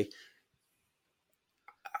round guy.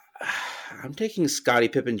 I'm taking Scottie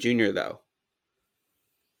Pippen Jr. though.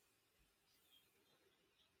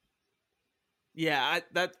 Yeah,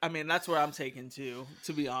 that's where I'm taking too,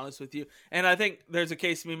 to be honest with you. And I think there's a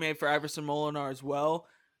case to be made for Iverson Molinar as well,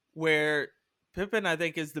 where Pippen, I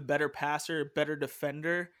think, is the better passer, better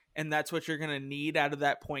defender, and that's what you're going to need out of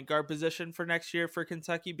that point guard position for next year for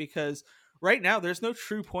Kentucky, because right now there's no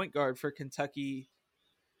true point guard for Kentucky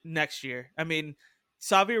next year. I mean,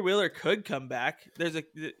 Xavier Wheeler could come back. There's a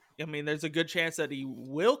good chance that he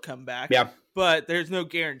will come back. Yeah. But there's no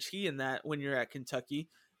guarantee in that when you're at Kentucky.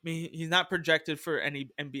 I mean, he's not projected for any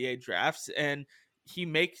NBA drafts, and he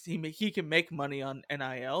can make money on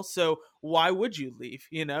NIL. So why would you leave?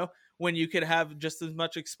 When you could have just as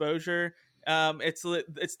much exposure. It's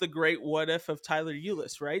the great what if of Tyler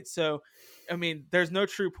Ulis, right? So, I mean, there's no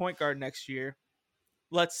true point guard next year.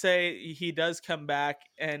 Let's say he does come back,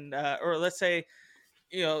 and or let's say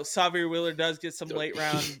Xavier Wheeler does get some late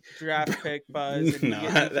round draft pick buzz, and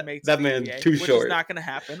that man's too short. Which is not going to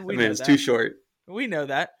happen. That man's too short. We know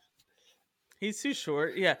that. He's too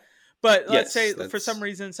short, yeah. But let's say for some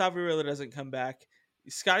reason Xavier Wheeler doesn't come back.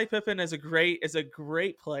 Scottie Pippen is a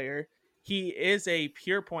great player. He is a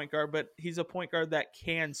pure point guard, but he's a point guard that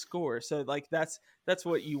can score. So like that's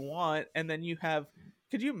what you want. And then you have,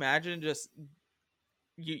 could you imagine just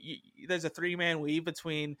there's a 3-man weave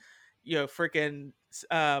between freaking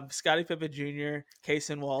Scottie Pippen Jr.,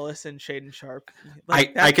 Cason Wallace, and Shaedon Sharpe.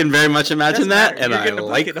 Like I can very much imagine that, and I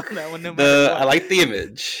like I like the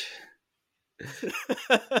image.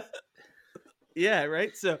 Yeah,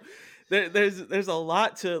 right. So there's a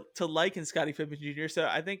lot to like in Scottie Pippen Jr. So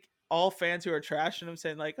I think all fans who are trashing him,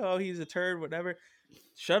 saying like, "Oh, he's a turd," whatever,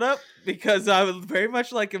 shut up, because I would very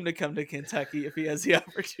much like him to come to Kentucky if he has the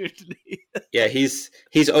opportunity. Yeah, he's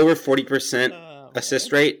over 40%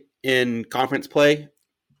 assist rate in conference play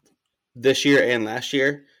this year and last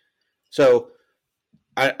year. So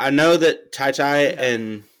I know that Ty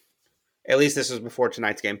and at least this was before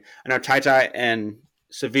tonight's game. I know Ty and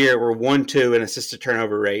Severe were 1-2 in assist to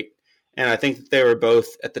turnover rate, and I think they were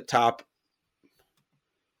both at the top.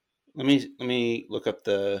 Let me look up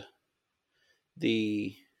the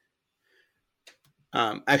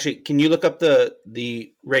actually, can you look up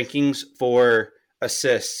the rankings for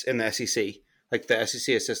assists in the SEC, like the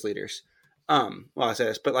SEC assist leaders? Well, I say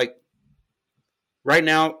this, but like right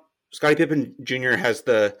now, Scottie Pippen Jr. has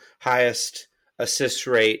the highest assist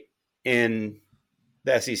rate in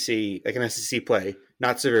the SEC, like an SEC play,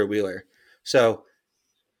 not Severe Wheeler. So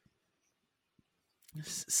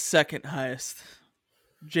second highest.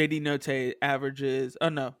 JD Notae averages. Oh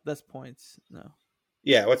no, that's points. No.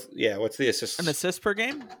 Yeah, what's the assist? An assist per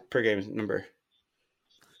game? Per game number.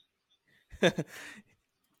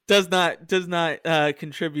 does not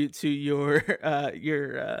contribute to your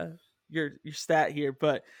stat here,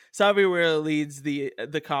 but Xavier Wheeler leads the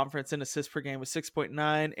conference in assists per game with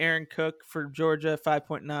 6.9. Aaron Cook for Georgia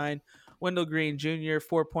 5.9. Wendell Green Jr.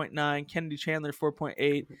 4.9. Kennedy Chandler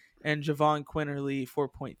 4.8. And Javon Quinterly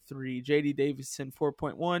 4.3. JD Davison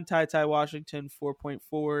 4.1. Ty Washington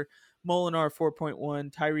 4.4. Molinar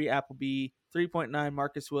 4.1. Tyree Appleby 3.9.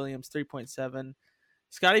 Marcus Williams, 3.7.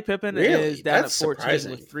 Scottie Pippen Really? is down That's at 14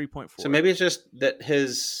 surprising. with 3.4. So maybe it's just that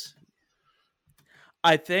his...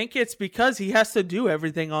 I think it's because he has to do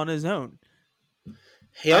everything on his own.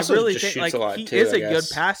 He also I really just think shoots a lot he too, is I a good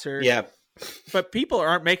guess. passer. Yeah. But people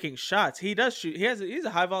aren't making shots. He does shoot. He's a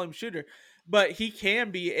high volume shooter, but he can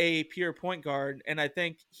be a pure point guard. And I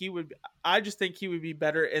think I just think he would be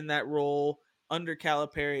better in that role under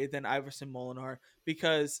Calipari than Iverson Molinar,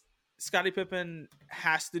 because Scottie Pippen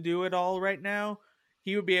has to do it all right now.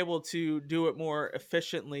 He would be able to do it more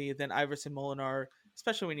efficiently than Iverson Molinar,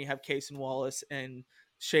 especially when you have Cason Wallace and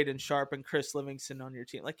Shaedon Sharpe and Chris Livingston on your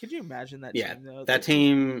team. Like, could you imagine that team though? That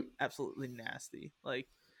team absolutely nasty. Like,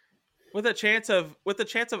 with a chance of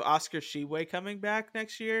Oscar Tshiebwe coming back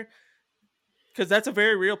next year, because that's a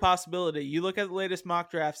very real possibility. You look at the latest mock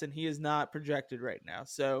drafts, and he is not projected right now.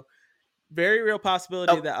 So, very real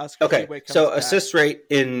possibility that Oscar Tshiebwe comes back. So, assist rate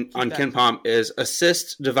on KenPom is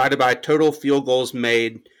assists divided by total field goals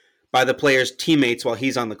made by the player's teammates while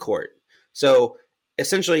he's on the court. So,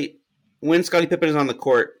 essentially, when Scottie Pippen is on the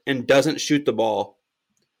court and doesn't shoot the ball,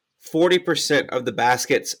 40% of the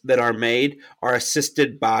baskets that are made are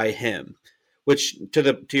assisted by him, which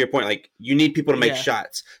to your point, like, you need people to make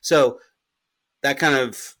shots. So that kind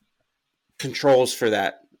of controls for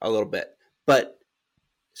that a little bit. But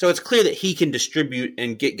so it's clear that he can distribute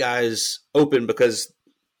and get guys open, because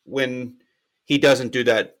when he doesn't do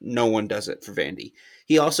that, no one does it for Vandy.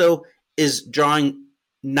 He also is drawing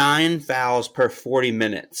 9 fouls per 40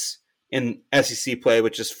 minutes in SEC play,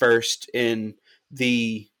 which is first in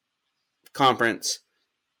the conference.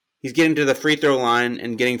 He's getting to the free throw line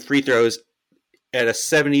and getting free throws at a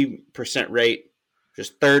 70% rate,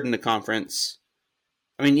 just third in the conference.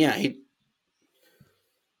 I mean, yeah,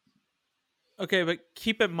 okay, but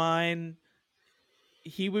keep in mind,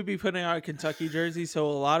 he would be putting on a Kentucky jersey, so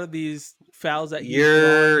a lot of these fouls that he's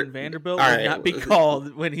drawing in Vanderbilt would not be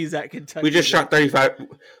called when he's at Kentucky. We just shot 35.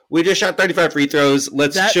 We just shot 35 free throws.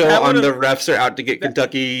 Let's chill on the refs are out to get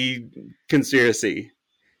Kentucky conspiracy.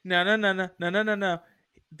 No.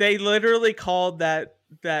 They literally called that.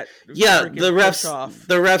 Yeah, the refs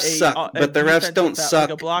suck, but the refs don't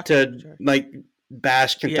suck to like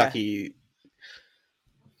bash Kentucky.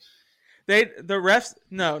 Yeah. The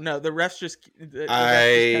refs just.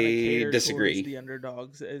 I disagree. The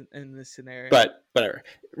underdogs in this scenario, but whatever.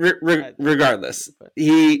 Regardless,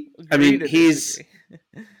 he's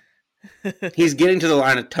getting to the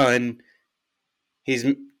line a ton. He's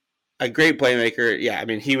a great playmaker. Yeah, I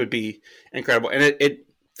mean, he would be incredible, and it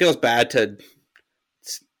feels bad to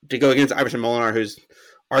go against Iverson Molinar, who's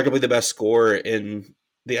arguably the best scorer in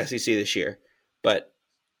the SEC this year. But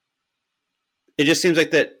it just seems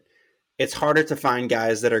like that it's harder to find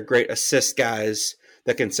guys that are great assist guys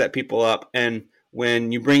that can set people up. And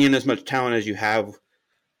when you bring in as much talent as you have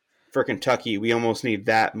for Kentucky, we almost need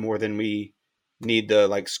that more than we need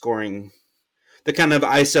the scoring, the kind of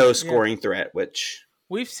ISO scoring threat, which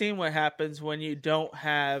we've seen what happens when you don't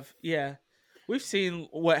have. Yeah. We've seen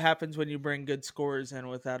what happens when you bring good scorers in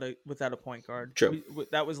without a point guard. True.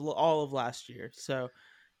 That was all of last year. So,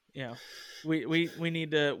 we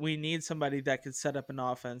need somebody that can set up an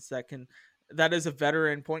offense that is a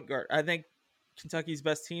veteran point guard. I think Kentucky's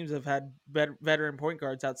best teams have had veteran point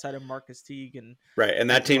guards outside of Marcus Teague and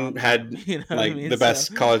that team had the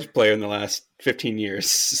best college player in the last 15 years.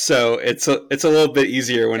 So it's a little bit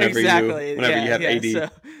easier whenever you have AD. So.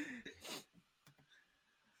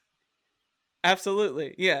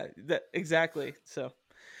 Absolutely. Yeah, exactly. So,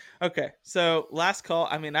 okay. So last call.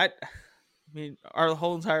 I mean, our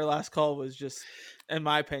whole entire last call was just, in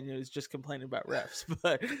my opinion, was just complaining about refs,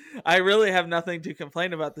 but I really have nothing to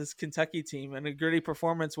complain about this Kentucky team and a gritty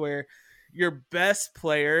performance where your best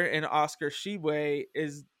player in Oscar Tshiebwe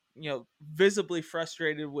is, visibly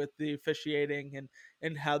frustrated with the officiating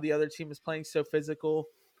and how the other team is playing so physical,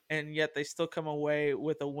 and yet they still come away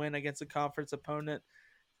with a win against a conference opponent.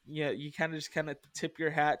 You kind of tip your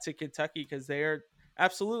hat to Kentucky, because they are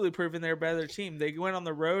absolutely proving they're a better team. They went on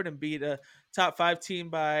the road and beat a top 5 team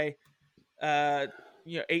by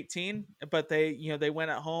 18, but they went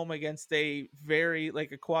at home against a very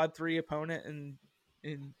a quad 3 opponent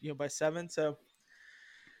and by 7. So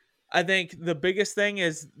I think the biggest thing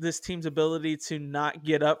is this team's ability to not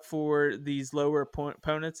get up for these lower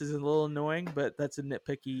opponents is a little annoying, but that's a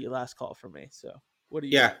nitpicky last call for me. So what do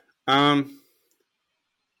you think?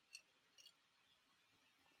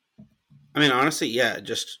 I mean, honestly, yeah,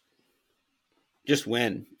 just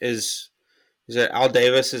win. Is it Al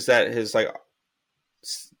Davis? Is that his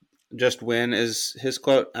just win is his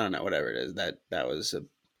quote? I don't know, whatever it is. That was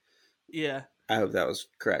yeah. I hope that was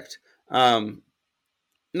correct.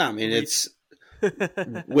 No, I mean, it's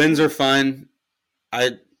Wins are fun.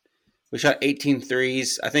 I we shot 18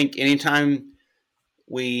 threes. I think anytime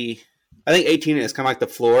we I think 18 is kind of like the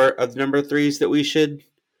floor of the number of threes that we should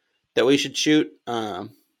shoot.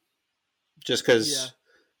 Just Yeah. because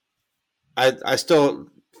I still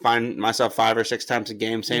find myself 5 or 6 times a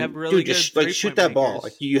game You have saying, really "Dude, good just like shoot 3-point that ball.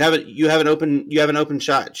 Like makers. you have an open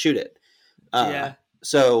shot. Shoot it." Yeah.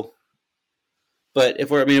 So, but if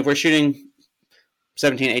we're shooting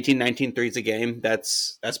 17, 18, 19 threes a game,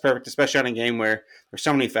 that's perfect, especially on a game where there's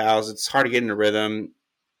so many fouls. It's hard to get into rhythm.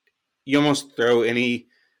 You almost throw any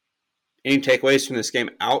takeaways from this game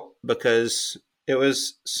out because it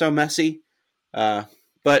was so messy. Uh,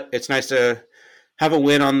 but it's nice to have a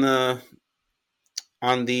win on the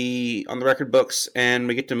record books, and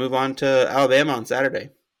we get to move on to Alabama on Saturday.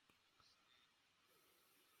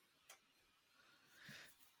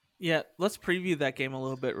 Yeah, let's preview that game a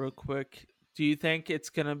little bit real quick. Do you think it's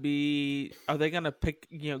gonna be? Are they gonna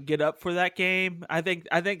get up for that game? I think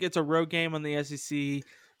it's a road game on the SEC.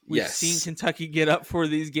 We've seen Yes, Kentucky get up for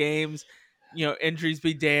these games. Injuries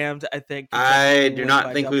be damned. I think Kentucky I will do win not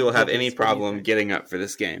by think we double will have any digits. What do you problem think? getting up for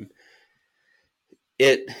this game.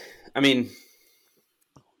 It, I mean,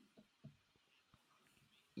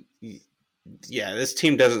 yeah, this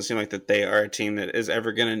team doesn't seem like that they are a team that is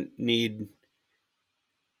ever going to need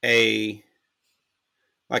a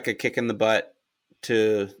like a kick in the butt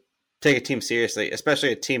to take a team seriously,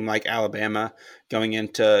 especially a team like Alabama going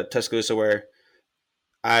into Tuscaloosa, where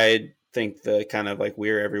I think the kind of like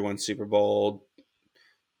we're everyone's Super Bowl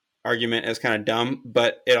argument is kind of dumb,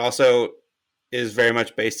 but it also is very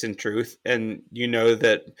much based in truth. And you know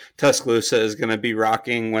that Tuscaloosa is going to be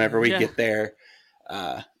rocking whenever we Yeah, get there.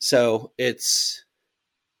 So it's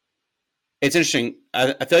interesting.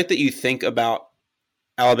 I feel like that you think about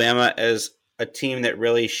Alabama as a team that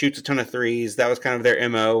really shoots a ton of threes. That was kind of their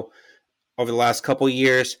MO over the last couple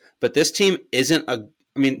years. But this team isn't a.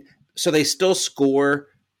 I mean, so they still score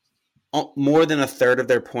more than a third of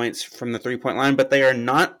their points from the 3 point line, but they are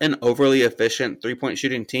not an overly efficient 3 point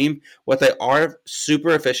shooting team. What they are super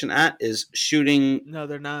efficient at is shooting no,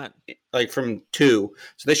 they're not. like from two.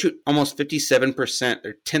 So they shoot almost 57%.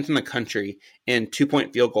 They're 10th in the country in 2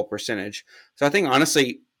 point field goal percentage. So I think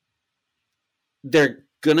honestly, they're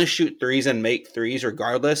going to shoot threes and make threes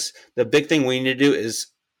regardless. The big thing we need to do is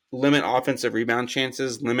limit offensive rebound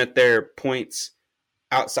chances, limit their points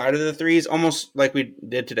outside of the threes, almost like we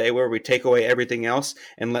did today, where we take away everything else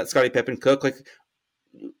and let Scottie Pippen cook. Like,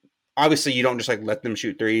 obviously, you don't just like let them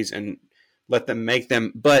shoot threes and let them make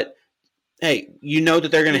them, but hey, you know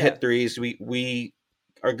that they're going to Yeah, hit threes. We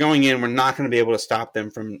are going in. We're not going to be able to stop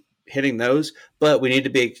them from hitting those, but we need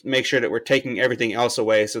to make sure that we're taking everything else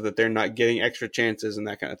away so that they're not getting extra chances and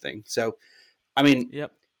that kind of thing. So, I mean,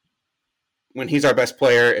 yep, when he's our best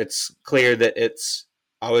player, it's clear that it's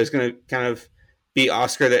always going to kind of be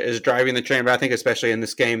Oscar that is driving the train. But I think especially in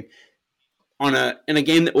this game, in a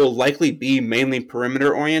game that will likely be mainly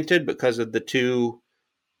perimeter oriented because of the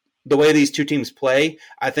way these two teams play,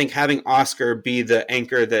 I think having Oscar be the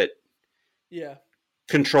anchor that yeah.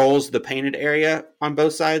 controls the painted area on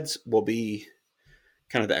both sides will be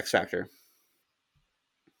kind of the X factor.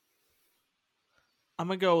 I'm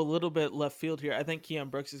gonna go a little bit left field here. I think Keon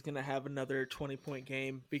Brooks is gonna have another 20-point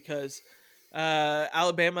game because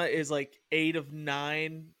Alabama is like 8 of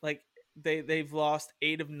 9. Like they've lost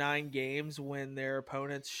 8 of 9 games when their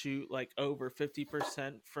opponents shoot like over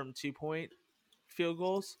 50% from 2-point field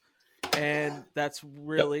goals, and that's Yep.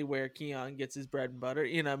 really where Keon gets his bread and butter.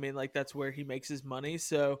 I mean, like that's where he makes his money.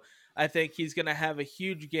 So I think he's gonna have a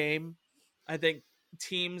huge game. I think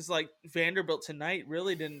teams like Vanderbilt tonight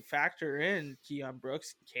really didn't factor in Keon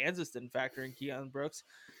Brooks. Kansas didn't factor in Keon Brooks.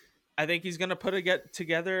 I think he's going to get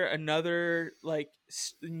together another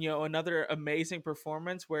another amazing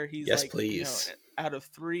performance where he's Yes, like please. out of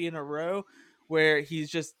 3 in a row where he's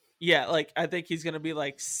just like I think he's going to be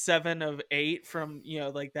like 7 of 8 from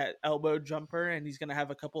like that elbow jumper, and he's going to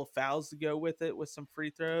have a couple of fouls to go with it with some free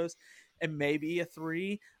throws and maybe a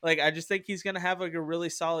three. Like I just think he's going to have like a really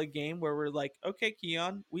solid game where we're like, okay,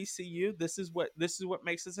 Keon, we see you. This is what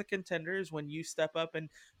makes us a contender is when you step up and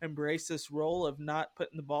embrace this role of not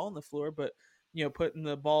putting the ball on the floor, but putting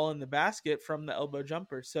the ball in the basket from the elbow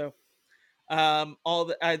jumper. So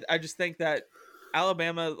I just think that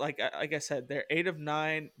Alabama, like I said, they're 8 of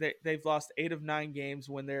 9. They've lost 8 of 9 games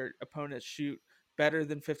when their opponents shoot better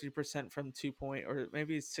than 50% from 2 point, or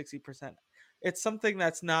maybe it's 60%. It's something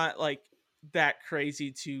that's not like that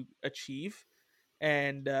crazy to achieve,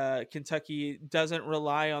 and Kentucky doesn't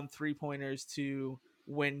rely on 3 pointers to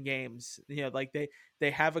win games. Like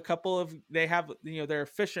they have a couple of they're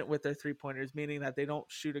efficient with their 3-pointers, meaning that they don't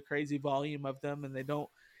shoot a crazy volume of them, and they don't.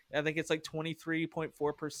 I think it's like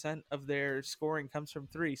 23.4% of their scoring comes from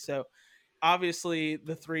three. So obviously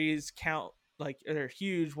the threes count, like they're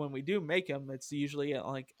huge when we do make them. It's usually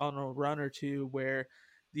like on a run or two where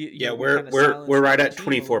we're right at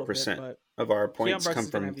 24% bit, of our points come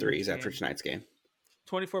from threes after tonight's game.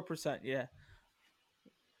 24%,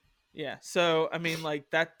 yeah. So I mean, like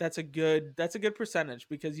that's a good percentage,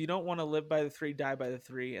 because you don't want to live by the three, die by the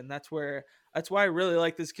three, and that's why I really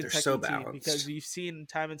like this Kentucky team, because you've seen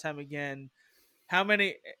time and time again how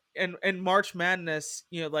many in March Madness,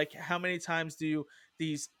 like how many times do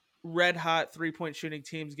these red hot 3-point shooting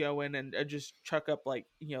teams go in and just chuck up like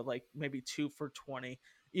maybe 2 for 20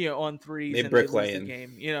 on threes, and they lose the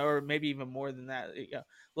game, or maybe even more than that.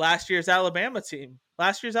 Last year's Alabama team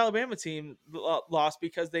lost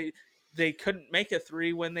because they couldn't make a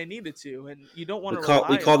three when they needed to, and you don't want to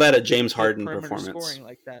we call that a James Harden performance, scoring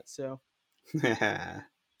like that. So yeah,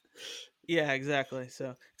 exactly.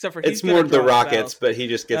 So except for it's more the Rockets, but he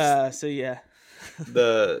just gets he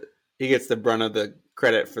gets the brunt of the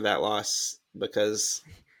credit for that loss, because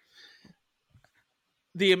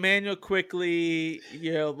the Immanuel Quickley,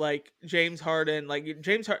 like James Harden,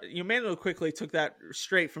 Immanuel Quickley took that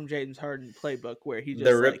straight from James Harden playbook, where he just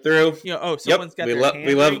the rip through. Someone's got their hand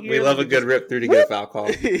right here, we love a good rip through to get a foul call.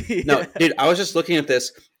 No, dude, I was just looking at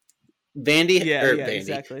this. Vandy,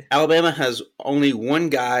 exactly. Alabama has only one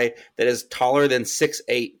guy that is taller than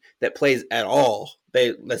 6'8" that plays at all.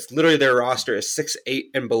 That's literally their roster is 6'8"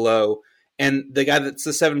 and below. And the guy that's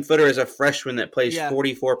the 7-footer is a freshman that plays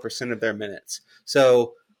 44% of their minutes.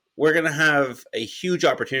 So we're going to have a huge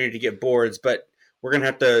opportunity to get boards, but we're going to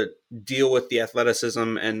have to deal with the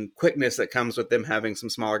athleticism and quickness that comes with them having some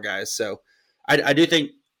smaller guys. So I do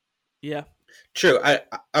think – yeah. True. I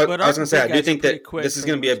was going to say, I do think that this is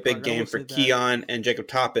going to be a big game for Keon and Jacob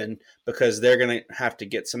Toppin, because they're going to have to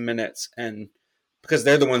get some minutes, and because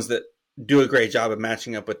they're the ones that do a great job of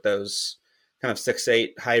matching up with those kind of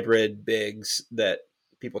 6'8" hybrid bigs that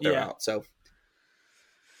people throw out. So,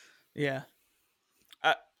 yeah.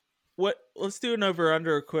 Let's do an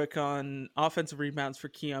over-under quick on offensive rebounds for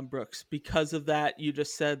Keon Brooks. Because of that, you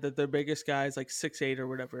just said that their biggest guy is like 6'8" or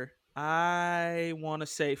whatever. I want to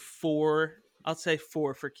say 4. I'll say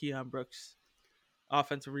 4 for Keon Brooks.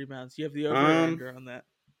 Offensive rebounds. You have the over or under on that?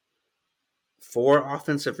 4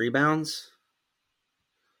 offensive rebounds?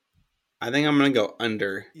 I think I'm going to go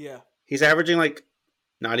under. Yeah. He's averaging like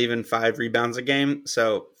not even 5 rebounds a game,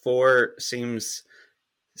 so 4 seems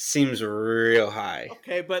real high.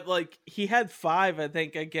 Okay, but like he had 5, I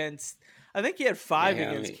think he had 5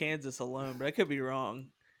 against Kansas alone, but I could be wrong.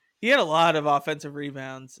 He had a lot of offensive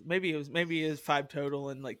rebounds. Maybe it was 5 total,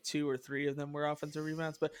 and like 2 or 3 of them were offensive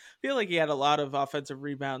rebounds. But I feel like he had a lot of offensive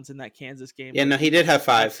rebounds in that Kansas game. Yeah, no, he did have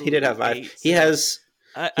 5. He did have 5. 8, he has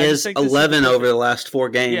 11 over the last 4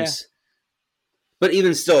 games. Yeah. But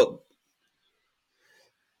even still,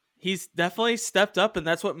 he's definitely stepped up, and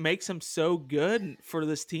that's what makes him so good for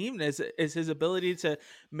this team is his ability to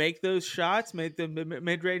make those shots, make the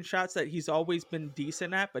mid-range shots that he's always been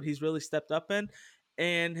decent at, but he's really stepped up in.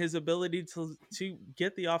 And his ability to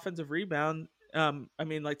get the offensive rebound. I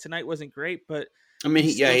mean, like tonight wasn't great, but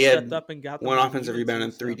he had up and got 1 offensive rebound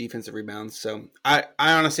and 3 defensive rebounds. So I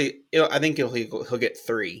honestly, I think he'll get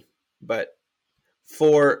 3, but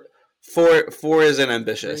 4 is an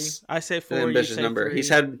ambitious. 3. I say 4. An ambitious number. 3. He's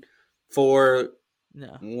had 4.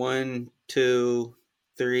 No. 1, 2,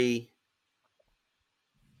 3.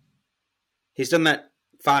 He's done that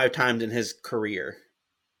 5 times in his career.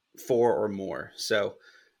 4 or more, so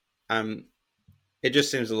it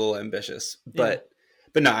just seems a little ambitious, but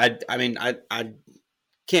no, I mean I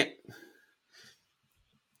can't.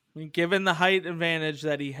 I mean, given the height advantage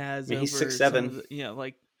that he has, he's 6'7".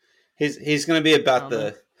 Like he's going to be about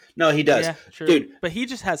the. No, he does, dude. But he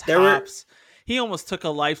just has hops. He almost took a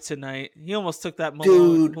life tonight. He almost took that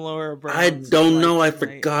Malora Brown. I don't know. I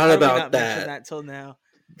forgot about that. That till now.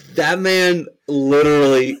 That man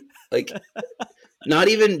literally like. Not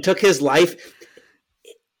even took his life.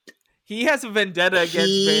 He has a vendetta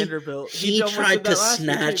against Vanderbilt. He tried to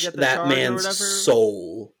snatch that man's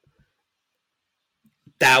soul.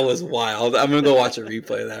 That was wild. I'm going to go watch a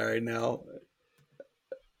replay of that right now.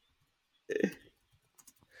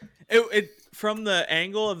 It from the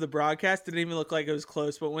angle of the broadcast, it didn't even look like it was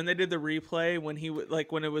close. But when they did the replay,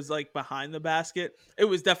 when it was like behind the basket, it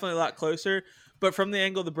was definitely a lot closer. But from the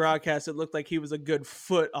angle of the broadcast, it looked like he was a good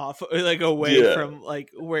foot off, like away from like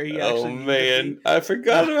where he actually. Oh man, I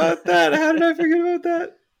forgot about that. How did I forget about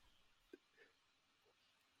that?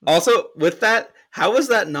 Also, with that, how is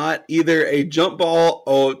that not either a jump ball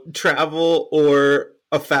or travel or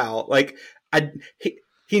a foul? Like, I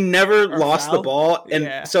he never Or lost the foul? ball, and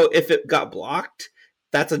Yeah. so if it got blocked,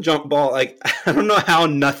 that's a jump ball. Like, I don't know how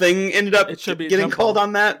nothing ended It up should be a getting jump called ball.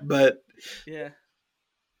 on that, but Yeah.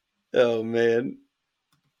 oh man.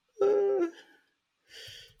 Uh,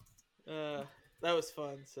 Uh, that was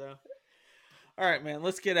fun. So, all right, man,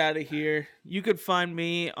 let's get out of here. You could find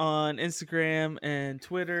me on Instagram and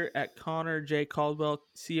Twitter at Connor J Caldwell,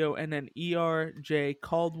 Conner J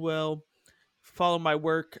Caldwell. Follow my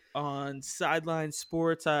work on Sideline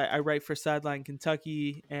Sports. I write for Sideline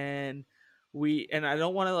Kentucky, and I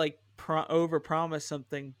don't want to like over promise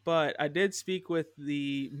something, but I did speak with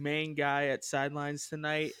the main guy at Sidelines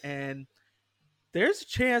tonight, and there's a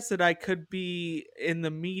chance that I could be in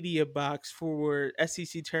the media box for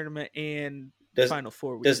SEC tournament and does Final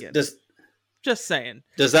Four does weekend. does Just saying.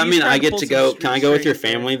 does that He's mean I trying to get pull to some go? Can I go with your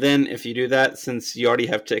strings there. family then? If you do that, since you already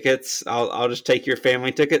have tickets, I'll just take your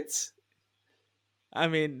family tickets. I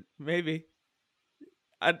mean, maybe.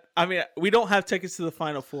 I mean, we don't have tickets to the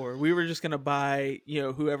Final Four. We were just gonna buy,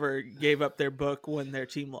 whoever gave up their book when their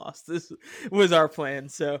team lost. This was our plan.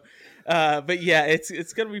 So, but yeah,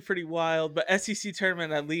 it's gonna be pretty wild. But SEC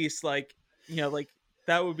tournament, at least, like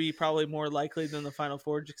that would be probably more likely than the Final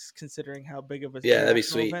Four, just considering how big of a Yeah, that'd be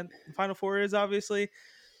national sweet. event the Final Four is, obviously.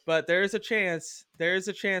 But there is a chance. There is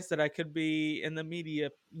a chance that I could be in the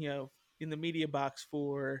media, in the media box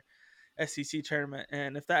for SEC tournament.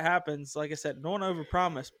 And if that happens, like I said, don't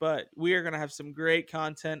overpromise, but we are going to have some great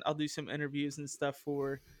content. I'll do some interviews and stuff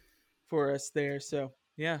for us there. So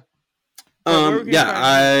yeah. But where can we Yeah, find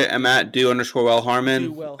I you? am at do_well Do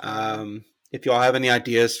Harmon. well, Harmon. If y'all have any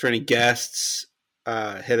ideas for any guests,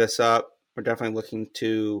 hit us up. We're definitely looking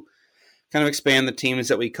to kind of expand the teams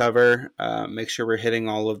that we cover. Make sure we're hitting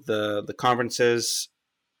all of the conferences.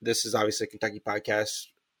 This is obviously a Kentucky podcast,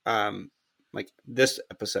 like this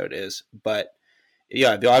episode is. But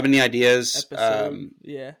yeah, if y'all have any ideas,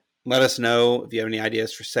 Yeah. let us know. If you have any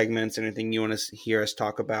ideas for segments, anything you want to hear us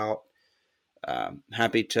talk about,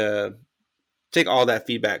 happy to take all that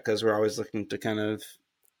feedback, because we're always looking to kind of,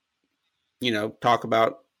 talk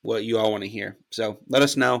about what you all want to hear. So let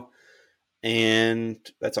us know. And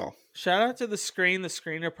that's all. Shout out to the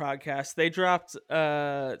Screener podcast. They dropped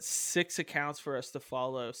 6 accounts for us to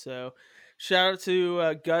follow. So shout out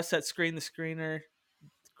to Gus at Screen the Screener.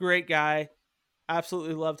 Great guy.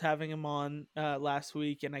 Absolutely loved having him on last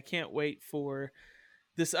week, and I can't wait for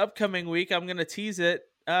this upcoming week. I'm going to tease it.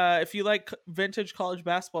 If you like vintage college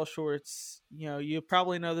basketball shorts, you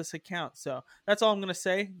probably know this account. So that's all I'm going to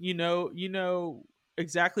say. You know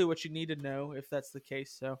exactly what you need to know if that's the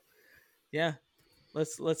case. So yeah,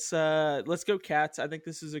 let's go Cats. I think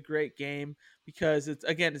this is a great game because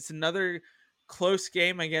it's another close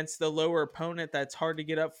game against the lower opponent that's hard to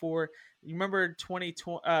get up for. You remember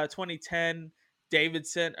 2010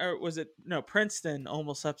 Davidson, or was it Princeton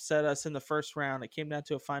almost upset us in the first round. It came down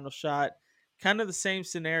to a final shot. Kind of the same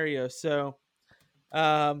scenario. So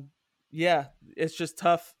yeah, it's just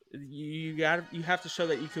tough. You have to show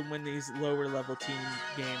that you can win these lower level team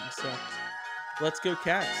games. So let's go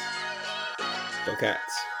Cats. Go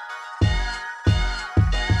Cats.